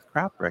can do with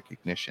crop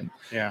recognition.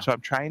 Yeah. So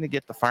I'm trying to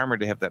get the farmer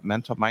to have that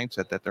mental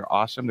mindset that they're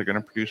awesome. They're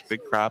going to produce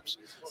big crops.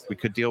 We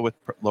could deal with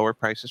lower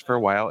prices for a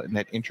while, and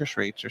that interest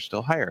rates are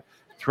still higher.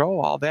 Throw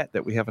all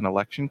that we have an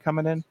election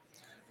coming in.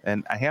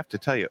 And I have to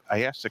tell you,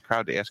 I asked the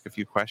crowd to ask a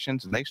few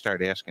questions, and they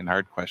started asking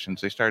hard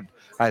questions. I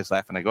was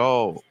laughing. I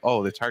go,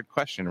 oh, this hard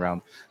question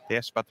round. They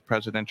asked about the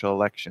presidential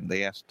election.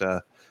 They asked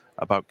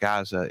about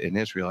Gaza and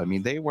Israel. I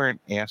mean, they weren't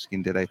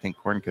asking, did I think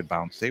corn could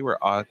bounce? They were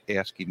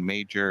asking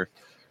major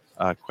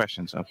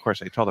questions. And of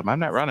course, I told them, I'm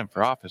not running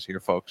for office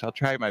here, folks. I'll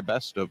try my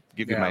best to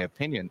give you my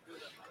opinion.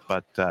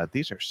 But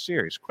these are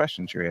serious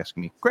questions you're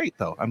asking me. Great,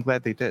 though. I'm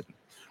glad they did.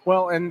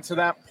 Well, and to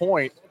that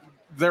point,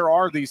 there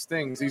are these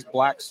things, these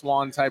black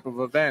swan type of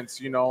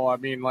events, I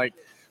mean, like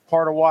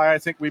part of why I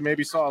think we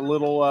maybe saw a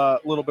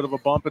little bit of a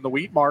bump in the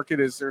wheat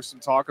market is there's some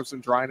talk of some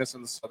dryness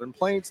in the Southern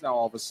Plains now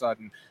all of a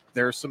sudden.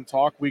 There's some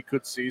talk we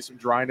could see some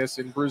dryness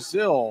in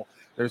Brazil.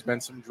 There's been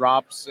some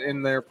drops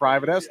in their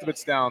private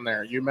estimates down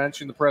there. You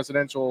mentioned the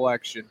presidential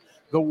election,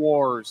 the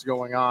wars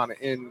going on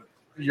in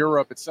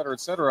Europe, et cetera, et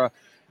cetera.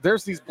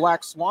 There's these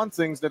black swan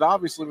things that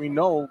obviously we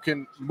know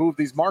can move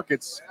these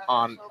markets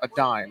on a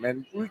dime.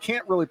 And we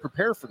can't really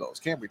prepare for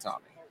those, can we,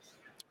 Tommy?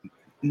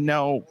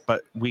 No,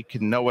 but we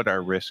can know what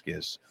our risk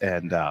is.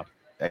 And I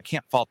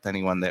can't fault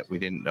anyone that we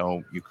didn't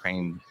know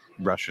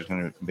Russia's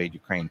going to invade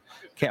Ukraine.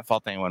 Can't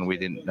fault anyone we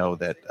didn't know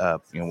that,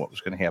 what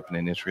was going to happen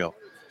in Israel.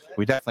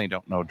 We definitely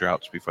don't know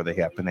droughts before they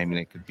happen. I mean,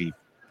 it could be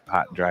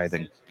hot and dry,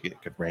 then it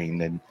could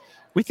rain. And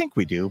we think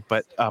we do,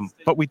 but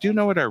we do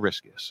know what our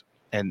risk is.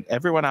 And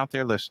everyone out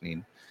there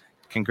listening,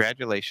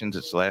 congratulations.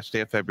 It's the last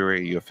day of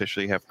February. You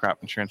officially have crop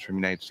insurance from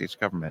the United States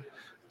government.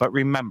 But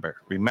remember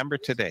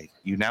today,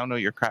 you now know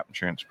your crop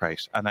insurance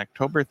price. On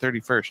October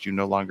 31st, you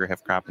no longer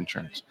have crop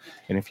insurance.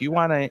 And if you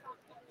want to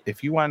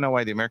know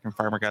why the American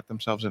farmer got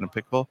themselves in a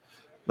pickle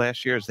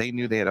last year, is they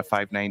knew they had a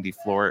 590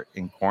 floor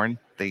in corn.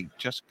 They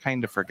just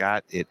kind of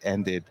forgot it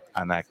ended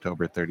on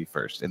October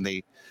 31st. And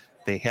they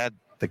had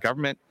the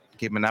government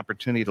gave them an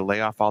opportunity to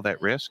lay off all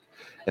that risk.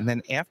 And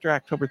then after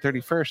October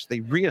 31st, they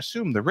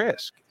reassumed the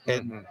risk.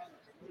 And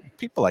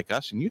people like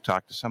us, and you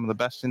talk to some of the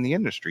best in the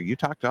industry, you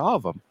talk to all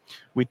of them.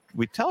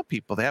 We tell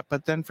people that,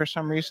 but then for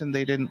some reason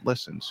they didn't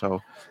listen. So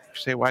if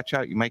you say, watch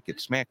out, you might get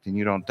smacked and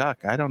you don't duck.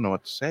 I don't know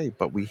what to say,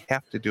 but we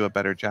have to do a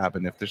better job.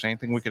 And if there's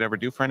anything we could ever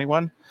do for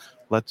anyone,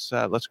 let's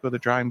go to the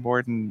drawing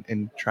board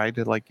and try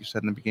to, like you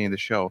said in the beginning of the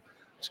show,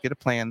 let's get a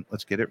plan,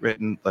 let's get it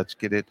written, let's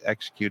get it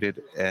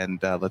executed,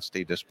 and let's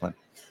stay disciplined.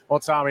 Well,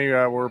 Tommy,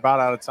 we're about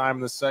out of time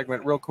in this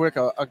segment. Real quick,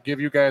 I'll give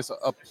you guys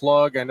a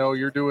plug. I know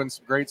you're doing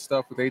some great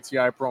stuff with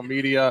ATI Pro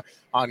Media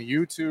on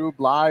YouTube,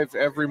 live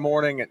every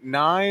morning at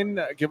 9.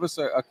 Give us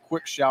a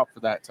quick shout for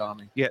that,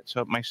 Tommy. Yeah,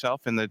 so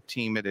myself and the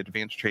team at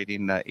Advanced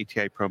Trading,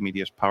 ATI Pro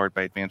Media is powered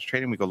by Advanced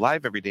Trading. We go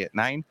live every day at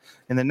 9.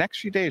 In the next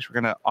few days, we're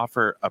going to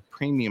offer a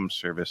premium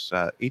service,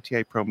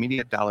 ATI Pro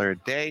Media, $1 a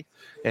day.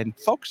 And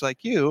folks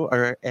like you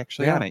are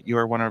actually on it. You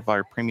are one of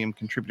our premium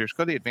contributors.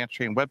 Go to the Advanced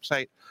Trading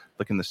website.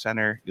 Look in the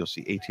center, you'll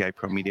see ATI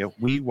Pro Media.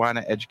 We want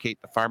to educate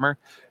the farmer,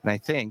 and I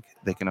think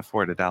they can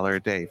afford $1 a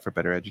day for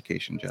better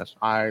education, Jess.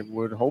 I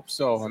would hope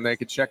so, and they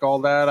can check all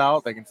that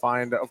out. They can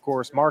find, of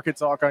course, Market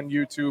Talk on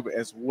YouTube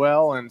as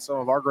well, and some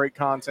of our great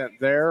content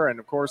there, and,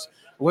 of course,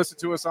 listen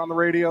to us on the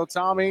radio.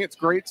 Tommy, it's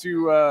great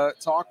to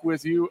talk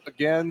with you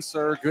again,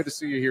 sir. Good to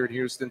see you here in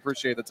Houston.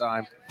 Appreciate the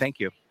time. Thank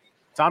you.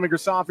 Tommy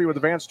Grisafi with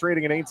Advanced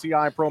Trading and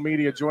ATI Pro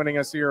Media joining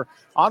us here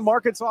on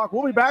Market Talk.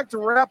 We'll be back to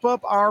wrap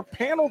up our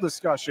panel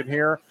discussion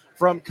here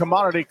from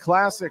Commodity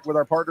Classic with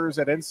our partners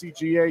at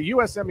NCGA,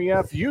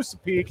 USMEF,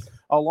 USAPEEC,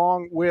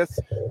 along with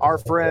our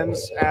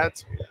friends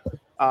at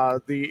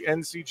the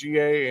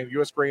NCGA and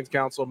U.S. Grains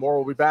Council. More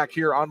will be back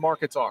here on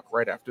Market Talk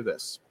right after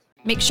this.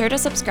 Make sure to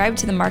subscribe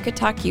to the Market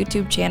Talk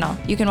YouTube channel.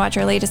 You can watch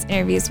our latest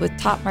interviews with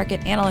top market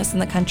analysts in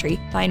the country,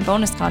 find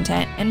bonus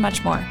content, and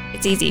much more.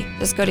 It's easy.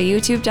 Just go to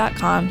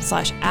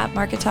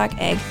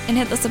youtube.com/@MarketTalkAg and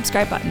hit the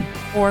subscribe button.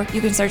 Or you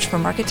can search for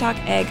Market Talk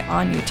Ag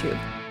on YouTube.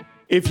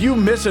 If you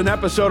miss an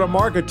episode of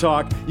Market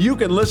Talk, you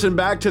can listen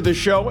back to the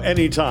show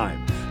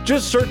anytime.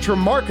 Just search for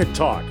Market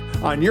Talk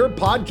on your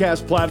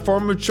podcast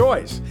platform of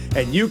choice,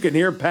 and you can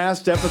hear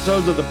past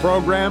episodes of the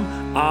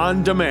program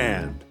on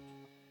demand.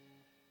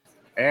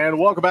 And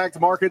welcome back to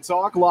Market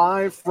Talk,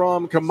 live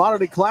from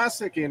Commodity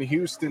Classic in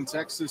Houston,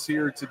 Texas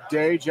here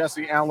today.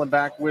 Jesse Allen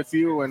back with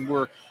you, and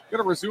we're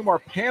going to resume our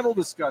panel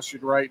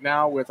discussion right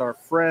now with our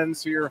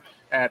friends here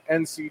at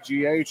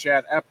NCGA.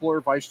 Chad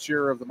Epler, Vice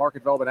Chair of the Market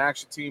Development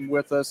Action Team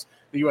with us.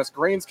 The U.S.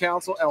 Grains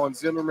Council, Ellen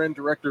Zimmerman,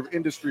 Director of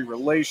Industry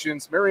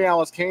Relations. Mary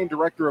Alice Cain,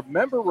 Director of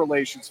Member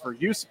Relations for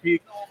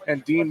USAPEEC.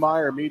 And Dean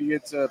Meyer,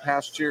 Immediate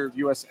Past Chair of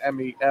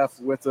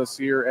USMEF with us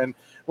here. And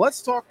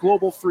let's talk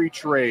global free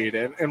trade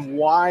and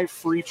why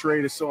free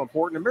trade is so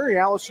important. And Mary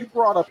Alice, you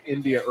brought up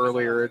India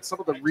earlier and some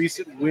of the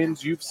recent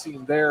wins you've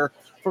seen there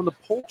from the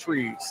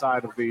poultry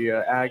side of the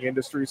ag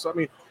industry. So, I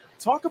mean,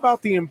 talk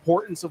about the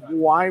importance of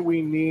why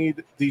we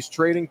need these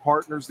trading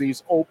partners,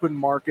 these open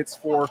markets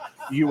for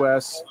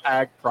U.S.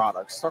 ag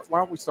products. Why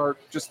don't we start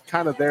just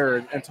kind of there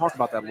and talk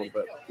about that a little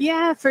bit?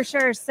 Yeah, for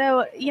sure.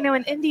 So,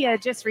 in India,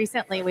 just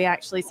recently, we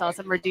actually saw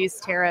some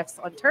reduced tariffs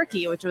on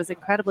Turkey, which was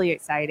incredibly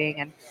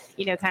exciting and,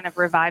 kind of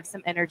revived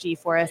some energy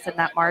for us in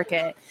that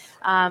market.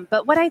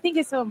 But what I think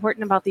is so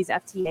important about these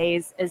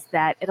FTAs is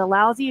that it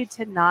allows you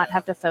to not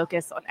have to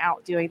focus on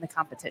outdoing the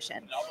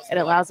competition. It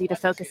allows you to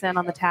focus in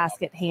on the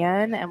task at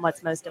hand and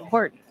what's most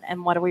important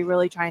and what are we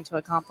really trying to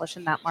accomplish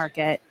in that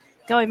market.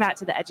 Going back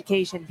to the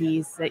education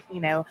piece that,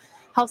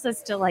 helps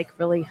us to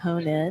really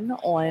hone in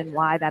on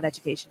why that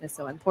education is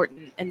so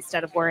important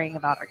instead of worrying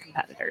about our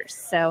competitors.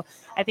 So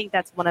I think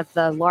that's one of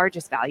the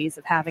largest values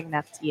of having an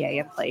FTA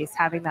in place,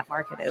 having that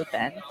market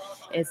open,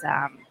 is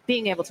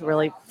being able to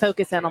really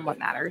focus in on what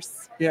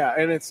matters. Yeah,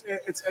 and it's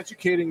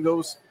educating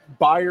those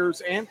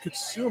buyers and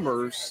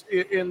consumers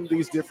in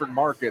these different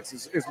markets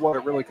is what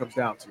it really comes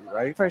down to,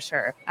 right? For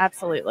sure.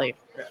 Absolutely.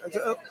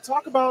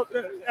 Talk about,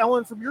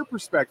 Ellen, from your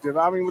perspective.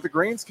 I mean, with the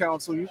Grains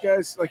Council, you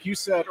guys, like you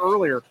said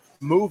earlier,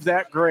 move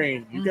that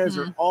grain. You guys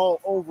are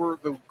all over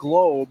the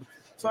globe.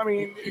 So, I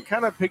mean,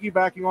 kind of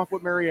piggybacking off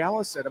what Mary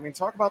Alice said, I mean,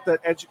 talk about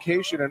that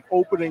education and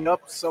opening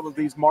up some of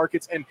these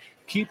markets and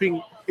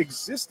keeping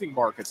existing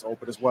markets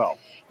open as well.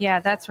 Yeah,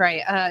 that's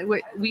right.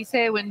 We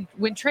say when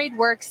trade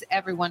works,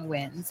 everyone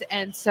wins.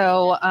 And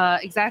so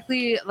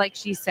exactly like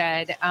she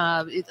said,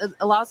 it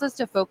allows us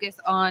to focus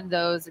on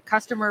those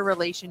customer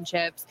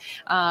relationships,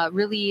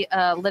 really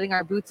letting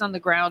our boots on the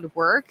ground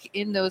work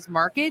in those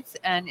markets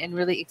and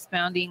really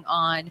expounding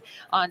on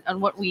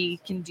what we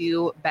can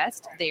do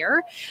best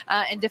there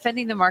and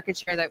defending the market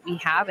share that we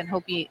have and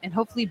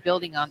hopefully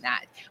building on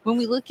that. When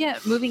we look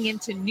at moving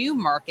into new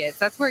markets,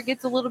 that's where it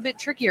gets a little bit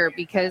trickier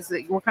because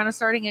we're kind of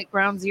starting at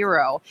ground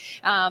zero.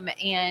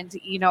 And,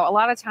 a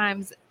lot of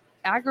times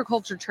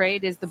agriculture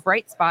trade is the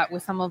bright spot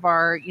with some of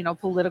our,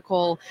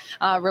 political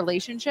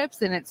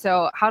relationships in it.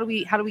 So how do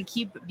we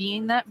keep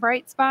being that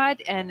bright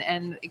spot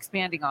and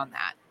expanding on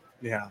that?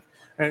 Yeah.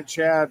 And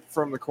Chad,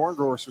 from the corn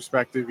growers'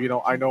 perspective,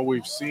 I know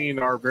we've seen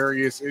our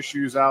various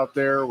issues out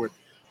there with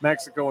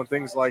Mexico and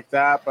things like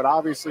that, but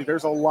obviously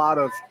there's a lot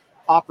of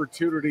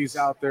opportunities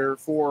out there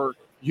for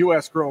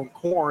U.S. grown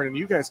corn, and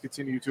you guys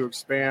continue to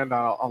expand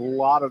on a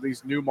lot of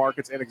these new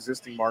markets and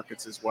existing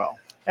markets as well.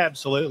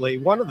 Absolutely.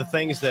 One of the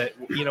things that,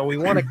 we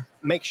want to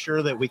make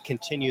sure that we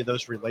continue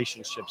those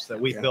relationships that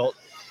we've built,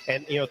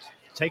 and,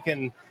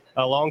 taken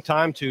a long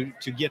time to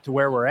get to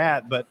where we're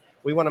at, but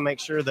we want to make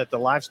sure that the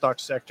livestock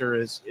sector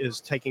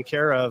is taken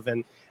care of.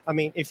 And I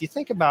mean, if you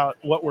think about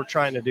what we're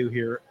trying to do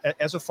here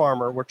as a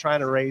farmer, we're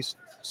trying to raise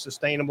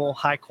sustainable,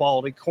 high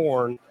quality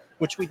corn,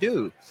 which we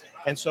do.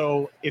 And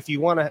so if you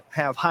want to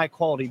have high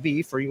quality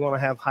beef, or you want to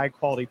have high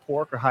quality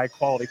pork or high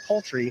quality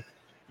poultry,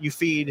 you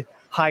feed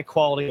high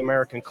quality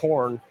American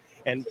corn.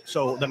 And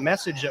so the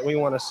message that we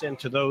want to send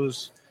to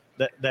those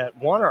that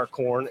want our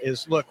corn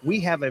is, look, we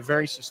have a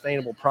very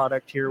sustainable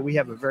product here. We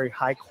have a very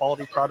high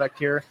quality product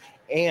here,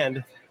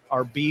 and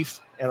our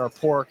beef and our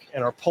pork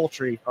and our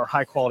poultry are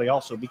high quality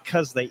also,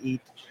 because they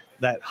eat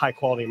that high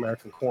quality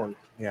American corn.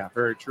 Yeah,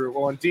 very true.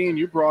 Well, and Dean,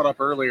 you brought up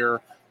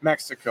earlier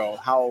Mexico,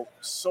 how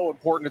so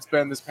important it's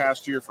been this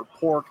past year for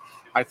pork.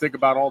 I think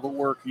about all the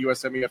work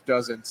USMEF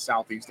does in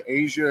Southeast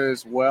Asia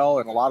as well,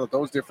 and a lot of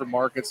those different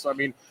markets. So, I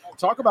mean,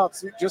 talk about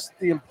just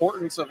the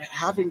importance of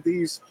having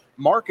these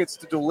markets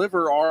to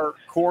deliver our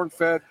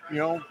corn-fed,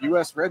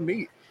 U.S. red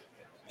meat.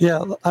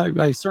 Yeah,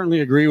 I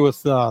certainly agree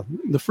with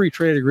the free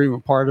trade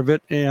agreement part of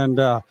it, and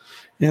the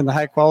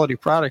high quality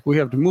product we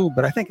have to move.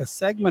 But I think a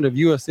segment of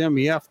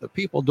USMEF that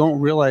people don't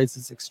realize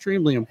is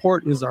extremely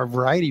important is our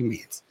variety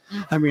meats.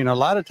 I mean, a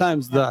lot of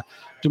times the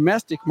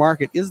domestic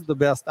market is the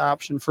best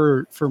option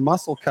for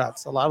muscle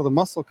cuts, a lot of the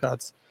muscle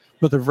cuts.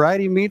 But the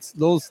variety meats,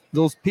 those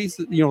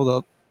pieces,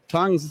 the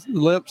tongues,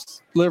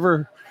 lips,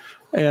 liver,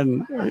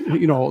 and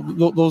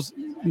those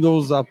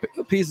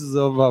pieces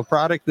of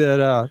product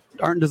that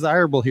aren't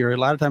desirable here, a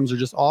lot of times are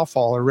just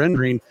offal or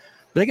rendering.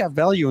 They got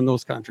value in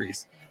those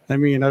countries. I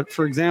mean,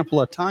 for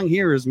example, a tongue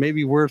here is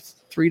maybe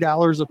worth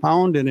 $3 a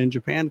pound, and in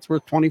Japan it's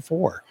worth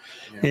 $24.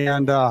 Yeah.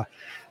 And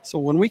so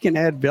when we can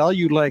add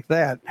value like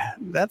that,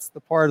 that's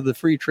the part of the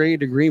free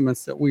trade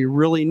agreements that we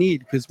really need,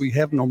 because we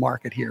have no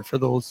market here for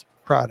those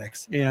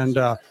products. And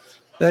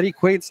that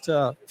equates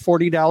to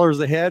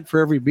 $40 a head for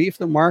every beef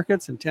that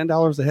markets, and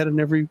 $10 a head in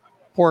every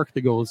pork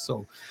that goes.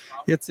 So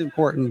it's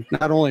important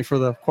not only for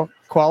the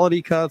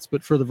quality cuts,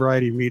 but for the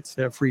variety meats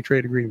to have free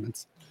trade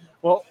agreements.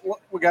 Well,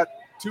 we got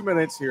 2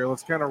 minutes here.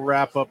 Let's kind of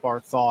wrap up our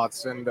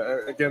thoughts. And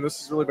again, this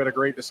has really been a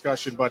great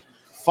discussion, but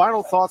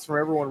final thoughts from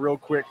everyone real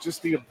quick,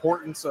 just the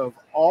importance of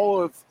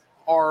all of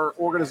our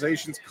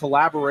organizations'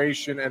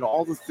 collaboration and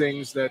all the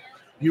things that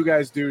you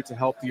guys do to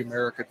help the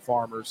American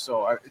farmers.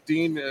 So,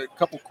 Dean, a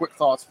couple quick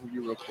thoughts from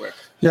you real quick.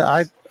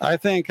 Yeah, I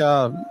think,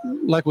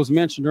 like was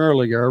mentioned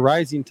earlier, a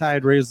rising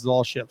tide raises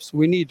all ships.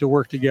 We need to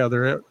work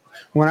together.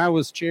 When I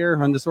was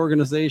chair on this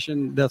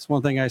organization, that's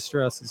one thing I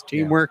stress is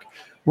teamwork,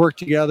 work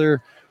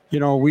together.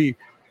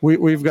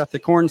 We've got the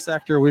corn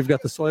sector, we've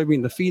got the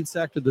soybean, the feed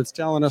sector that's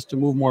telling us to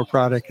move more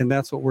product, and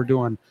that's what we're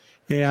doing.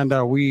 And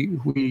we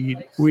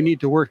need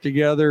to work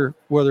together,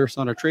 whether it's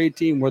on a trade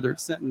team, whether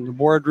it's sitting in the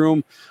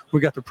boardroom. We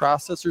got the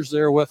processors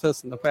there with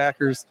us and the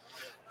packers.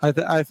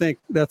 I think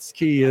that's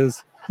key,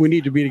 is we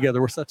need to be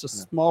together. We're such a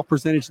small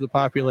percentage of the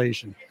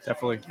population.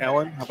 Definitely.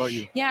 Ellen, how about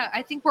you? Yeah,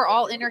 I think we're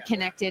all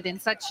interconnected in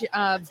such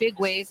big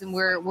ways, and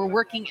we're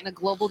working in a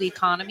global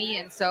economy.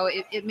 And so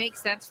it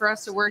makes sense for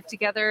us to work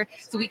together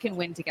so we can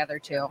win together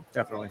too.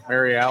 Definitely.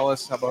 Mary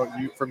Alice, how about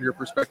you from your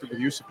perspective with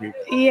USAPEEC?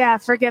 Yeah,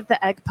 forgive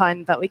the egg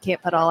pun, but we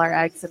can't put all our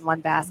eggs in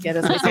one basket,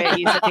 as we say at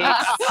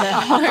USAPEEC.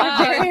 So we're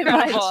very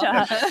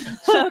much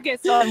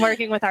focused on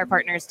working with our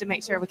partners to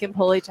make sure we can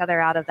pull each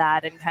other out of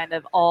that and kind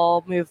of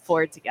all move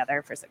forward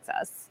together for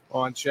success.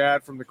 On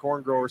Chad, from the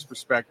corn growers'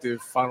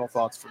 perspective, final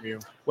thoughts from you.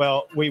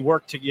 Well, we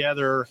work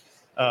together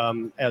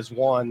as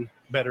one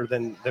better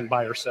than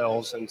by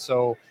ourselves. And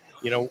so,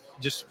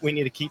 we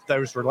need to keep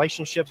those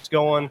relationships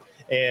going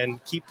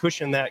and keep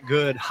pushing that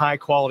good, high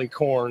quality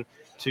corn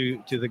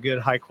to the good,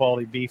 high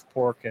quality beef,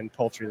 pork, and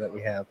poultry that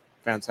we have.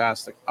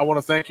 Fantastic. I want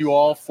to thank you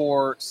all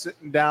for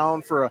sitting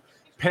down for a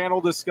panel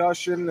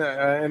discussion.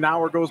 An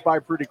hour goes by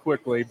pretty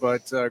quickly,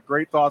 but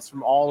great thoughts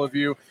from all of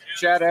you.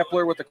 Chad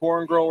Epler with the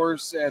corn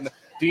growers, and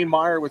Dean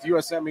Meyer with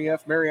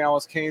USMEF, Mary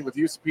Alice Cain with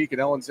USAPEEC,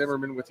 and Ellen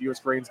Zimmerman with U.S.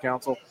 Grains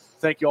Council.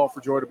 Thank you all for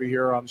joining me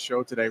here on the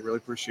show today. Really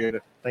appreciate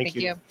it. Thank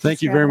you.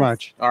 Thank you very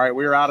much. All right,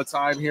 we are out of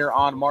time here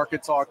on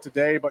Market Talk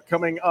today, but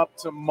coming up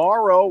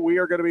tomorrow, we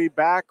are going to be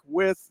back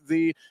with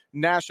the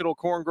National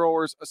Corn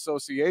Growers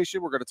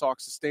Association. We're going to talk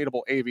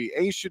sustainable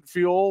aviation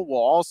fuel. We'll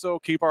also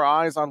keep our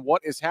eyes on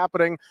what is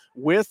happening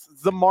with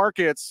the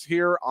markets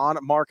here on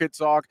Market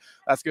Talk.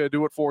 That's going to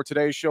do it for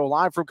today's show,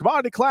 live from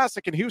Commodity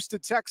Classic in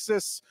Houston,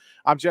 Texas.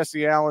 I'm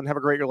Jesse Allen. Have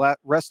a great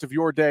rest of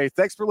your day.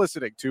 Thanks for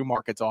listening to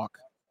Market Talk.